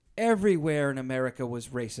it, everywhere in America was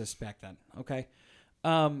racist back then, okay?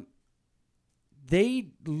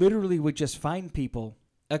 They literally would just find people,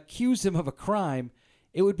 accuse them of a crime.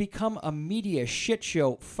 It would become a media shit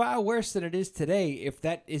show, far worse than it is today, if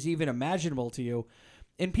that is even imaginable to you.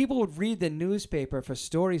 And people would read the newspaper for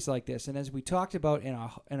stories like this. And as we talked about in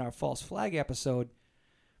our false flag episode,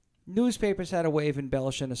 newspapers had a way of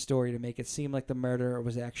embellishing a story to make it seem like the murderer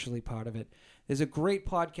was actually part of it. There's a great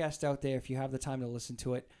podcast out there if you have the time to listen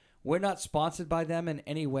to it. We're not sponsored by them in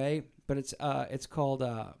any way, but it's called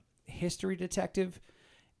History Detective.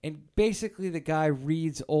 And basically the guy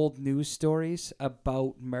reads old news stories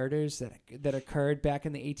about murders that occurred back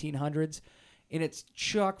in the 1800s. And it's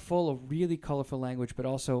chock full of really colorful language, but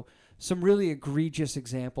also some really egregious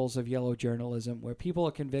examples of yellow journalism where people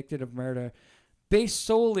are convicted of murder based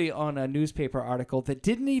solely on a newspaper article that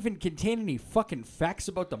didn't even contain any fucking facts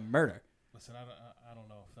about the murder. Listen, I don't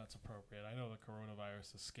know if that's appropriate. I know the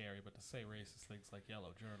coronavirus is scary, but to say racist things like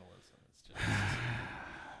yellow journalism, it's just...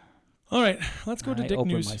 All right, let's go to I Dick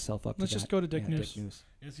opened News. myself up to Let's just that. go to Dick Yeah, News.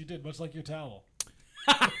 Yes, you did, much like your towel.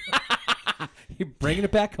 You're bringing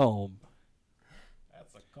it back home.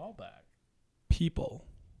 That's a callback. People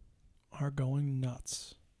are going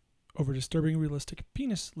nuts over disturbing realistic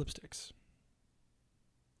penis lipsticks.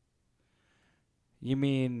 You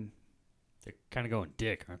mean They're kind of going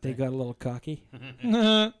dick, aren't they they? got a little cocky?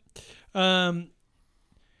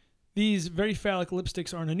 These very phallic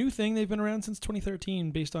lipsticks aren't a new thing. They've been around since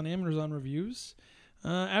 2013 based on Amazon reviews.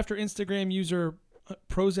 After Instagram user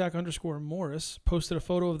Prozac_Morris posted a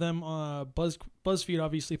photo of them, BuzzFeed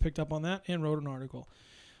obviously picked up on that and wrote an article.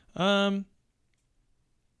 They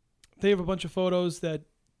have a bunch of photos that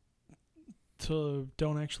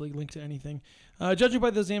don't actually link to anything. Judging by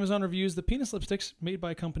those Amazon reviews, the penis lipsticks made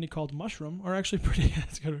by a company called Mushroom are actually pretty.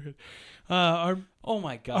 That's good. Oh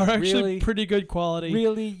my god! Are actually really? pretty good quality.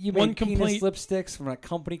 Really? You One made complaint- penis lipsticks from a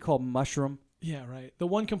company called Mushroom? Yeah, right. The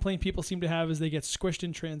one complaint people seem to have is they get squished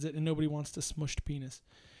in transit and nobody wants to smushed penis.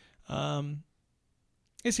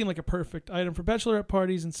 It seemed like a perfect item for bachelorette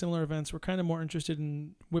parties and similar events. We're kind of more interested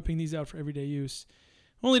in whipping these out for everyday use,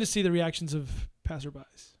 only to see the reactions of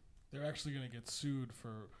passerbys. They're actually going to get sued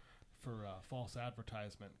for false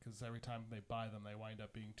advertisement because every time they buy them, they wind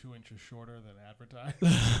up being 2 inches shorter than advertised.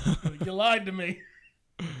 You lied to me.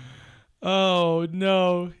 Oh,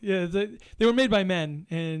 no. Yeah, they were made by men,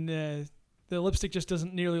 and the lipstick just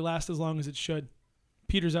doesn't nearly last as long as it should.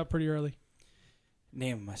 Peters out pretty early.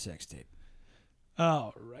 Name of my sex tape.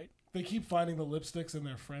 All right. They keep finding the lipsticks in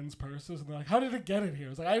their friends' purses, and they're like, "How did it get in here?"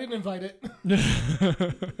 It's like, "I didn't invite it."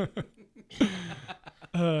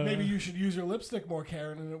 Maybe you should use your lipstick more,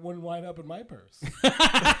 Karen, and it wouldn't wind up in my purse.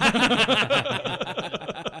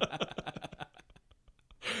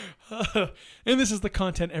 And this is the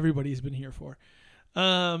content everybody's been here for.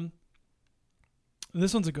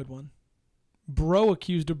 This one's a good one. Bro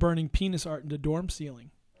accused of burning penis art into dorm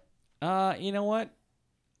ceiling. You know what?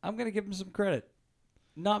 I'm going to give him some credit.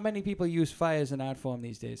 Not many people use fire as an art form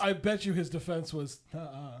these days. I bet you his defense was,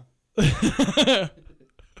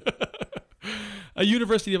 A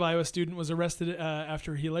University of Iowa student was arrested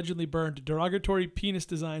after he allegedly burned derogatory penis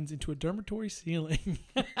designs into a dormitory ceiling.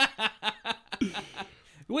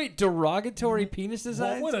 Wait, derogatory penis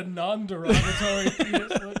designs? What would a non-derogatory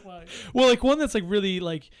penis look like? Well, like one that's like really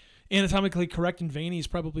like anatomically correct and veiny is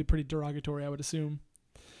probably pretty derogatory, I would assume.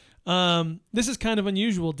 This is kind of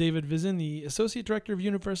unusual, David Vizin, the associate director of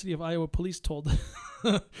University of Iowa Police told.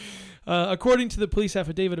 According to the police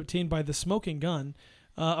affidavit obtained by the Smoking Gun,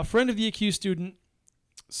 a friend of the accused student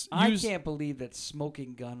I can't believe that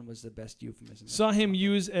smoking gun was the best euphemism. saw him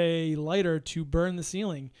use a lighter to burn the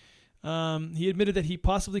ceiling. He admitted that he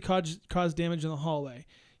possibly caused damage in the hallway.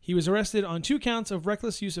 He was arrested on 2 counts of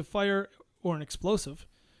reckless use of fire or an explosive.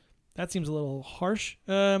 That seems a little harsh.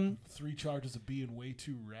 3 charges of being way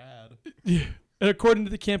too rad. According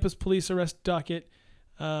to the campus police arrest docket,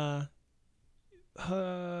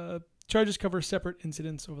 charges cover separate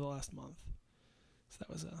incidents over the last month. So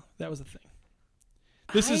that was a thing.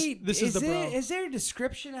 This is the bro. Is there a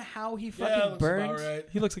description of how he Yeah, fucking looks burned? about right.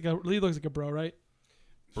 He looks like a bro, right?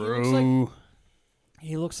 Bro.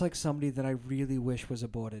 He looks like somebody that I really wish was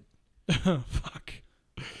aborted. Fuck.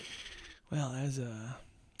 Well, as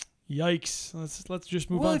yikes. Let's just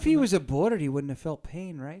move on. Well, if from he that. was aborted, he wouldn't have felt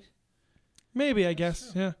pain, right? Maybe, I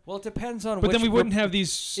guess. Yeah. Well, it depends on. But which then we wouldn't have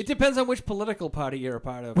these. It depends on which political party you're a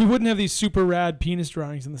part of. We wouldn't have these super rad penis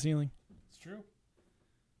drawings in the ceiling. It's true.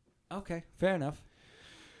 Okay, fair enough.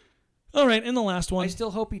 All right, and the last I one.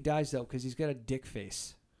 still hope he dies though, because he's got a dick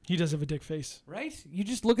face. He does have a dick face. Right? You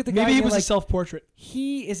just look at the guy. Maybe and it you're was a like, self-portrait.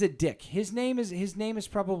 he is a dick. His name is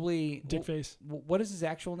probably Dick face. What is his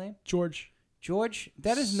actual name? George. George.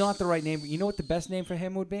 That is not the right name. You know what the best name for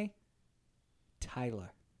him would be?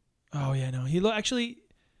 Tyler. Oh yeah, no. He looks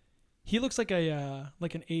like an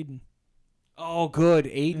Aiden. Oh, good.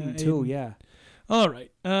 Aiden Yeah, too. Aiden. Yeah. All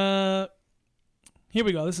right. Here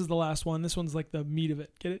we go. This is the last one. This one's like the meat of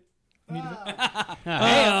it. Get it? Meat of it.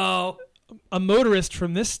 Heyo. A motorist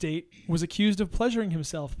from this state was accused of pleasuring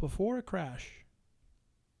himself before a crash.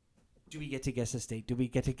 Do we get to guess the state? Do we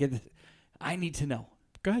get to get? I need to know.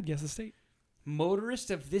 Go ahead, guess the state.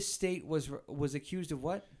 Motorist of this state was accused of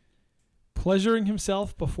what? Pleasuring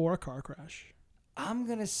himself before a car crash. I'm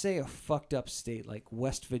gonna say a fucked up state like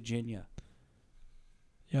West Virginia.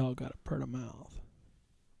 Y'all got a pert of mouth.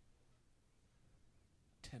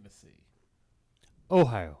 Tennessee.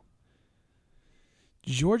 Ohio.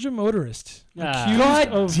 Georgia motorist Ah. accused God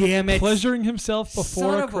of damn it. pleasuring himself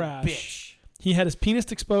before Son a of crash. a bitch. He had his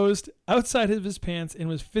penis exposed outside of his pants and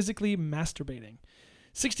was physically masturbating.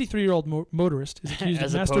 63-year-old motorist is accused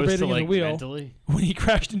As of opposed masturbating to, in the like, wheel mentally? when he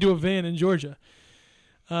crashed into a van in Georgia.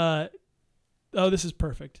 This is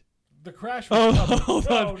perfect. The crash was Oh, coming. hold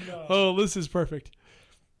on. Oh, no. Oh, this is perfect.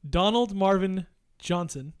 Donald Marvin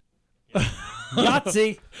Johnson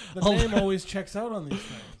Yahtzee. The name always checks out on these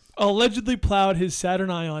things. allegedly plowed his Saturn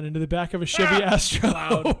Ion into the back of a Chevy Astro.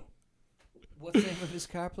 Plowed. What's the name of his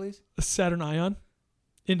car, please? A Saturn Ion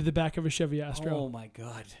into the back of a Chevy Oh Astro. my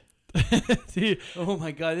god. He- Oh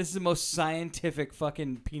my god. This is the most scientific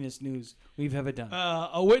fucking penis news we've ever done.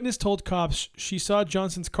 A witness told cops she saw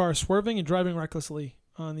Johnson's car swerving and driving recklessly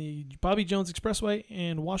on the Bobby Jones Expressway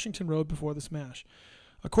and Washington Road before the smash.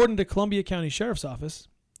 According to Columbia County Sheriff's Office,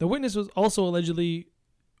 the witness was also allegedly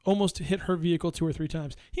almost hit her vehicle 2 or 3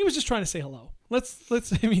 times. He was just trying to say hello.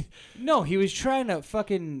 No, he was trying to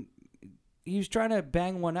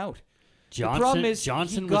bang one out. problem is,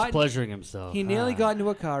 Johnson he was got- pleasuring himself. He nearly got into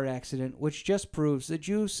a car accident, which just proves the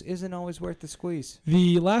juice isn't always worth the squeeze.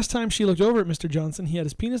 The last time she looked over at Mr. Johnson, he had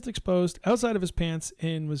his penis exposed outside of his pants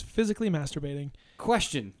and was physically masturbating.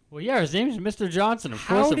 Question. Well, yeah, his name's Mr. Johnson. Of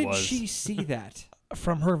How course it did was. she see that?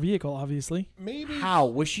 From her vehicle, obviously. Maybe. How?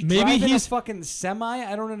 Was she Maybe driving he's- a fucking semi?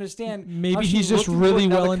 I don't understand. Maybe how she he's just looked into really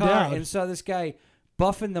another well car endowed. and saw this guy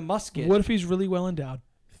buffing the musket. What if he's really well endowed?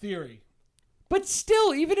 Theory. But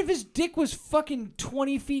still, even if his dick was fucking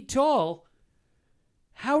 20 feet tall,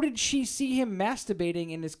 how did she see him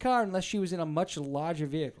masturbating in his car unless she was in a much larger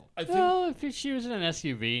vehicle? I think Well, if she was in an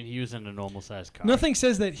SUV and he was in a normal sized car. Nothing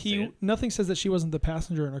says that See it? Nothing says that she wasn't the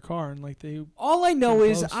passenger in her car, and like they. All I know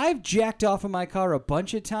Pretty is close. I've jacked off in my car a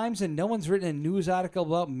bunch of times, and no one's written a news article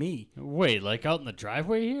about me. Wait, like out in the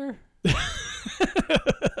driveway here?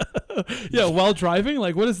 Yeah, while driving,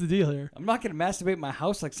 like what is the deal here? I'm not going to masturbate in my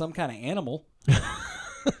house like some kind of animal.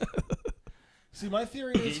 See, my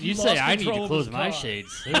theory is he You say lost I need control to of close his my car.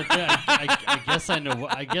 shades. I guess I know.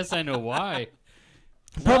 I guess I know why.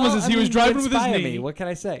 The problem is he was driving with his inspire knee. me. What can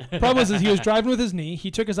I say? Problem is he was driving with his knee. He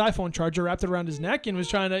took his iPhone charger, wrapped it around his neck, and was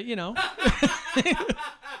trying to,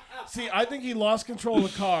 See, I think he lost control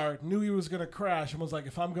of the car, knew he was going to crash, and was like,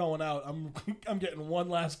 if I'm going out, I'm getting one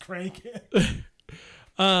last crank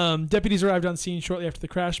in. Deputies arrived on scene shortly after the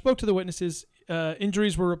crash, spoke to the witnesses.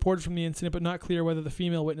 Injuries were reported from the incident, but not clear whether the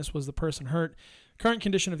female witness was the person hurt. Current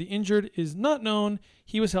condition of the injured is not known.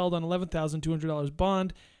 He was held on $11,200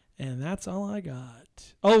 bond, and that's all I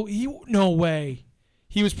got. Oh, no way.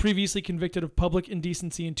 He was previously convicted of public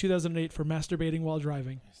indecency in 2008 for masturbating while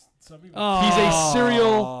driving. Some people, He's a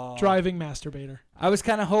serial driving masturbator. I was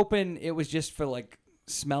kind of hoping it was just for like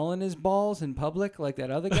smelling his balls in public, like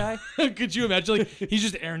that other guy. Could you imagine? Like he's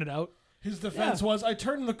just airing it out. his defense was, I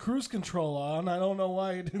turned the cruise control on. I don't know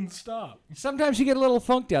why it didn't stop. Sometimes you get a little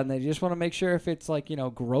funk down there. You just want to make sure if it's like,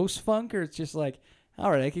 gross funk or it's just like,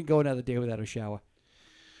 all right, I can go another day without a shower.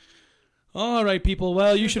 All right, people.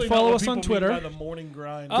 Well, you should Usually not follow what us on people mean Twitter. by the morning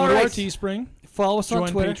grind. Go All to our right. Teespring. Follow us on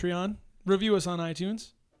Join Twitter. Patreon. Review us on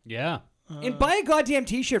iTunes. Yeah. And buy a goddamn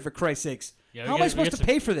t-shirt, for Christ's sakes. Yeah, How we am I got supposed to some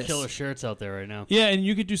pay for this? Killer shirts out there right now. Yeah, and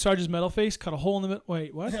you could do Sarge's metal face, cut a hole in the middle.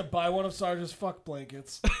 Wait, what? Yeah, buy one of Sarge's fuck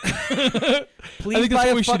blankets. Please I think buy that's a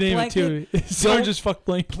what we fuck should name blanket. it too. Sarge's fuck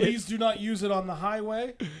blanket. Please do not use it on the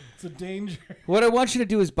highway. It's a danger. What I want you to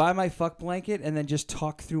do is buy my fuck blanket and then just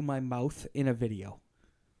talk through my mouth in a video.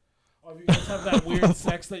 Or if you guys have that weird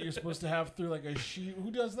sex that you're supposed to have through like a sheet. Who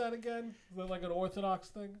does that again? Is that like an Orthodox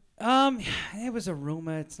thing? It was a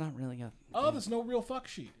rumor. It's not really a... Oh, there's no real fuck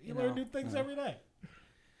sheet. You learn new things every day.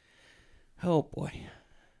 Oh, boy.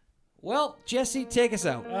 Well, Jesse, take us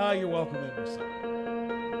out. You're welcome, Anderson.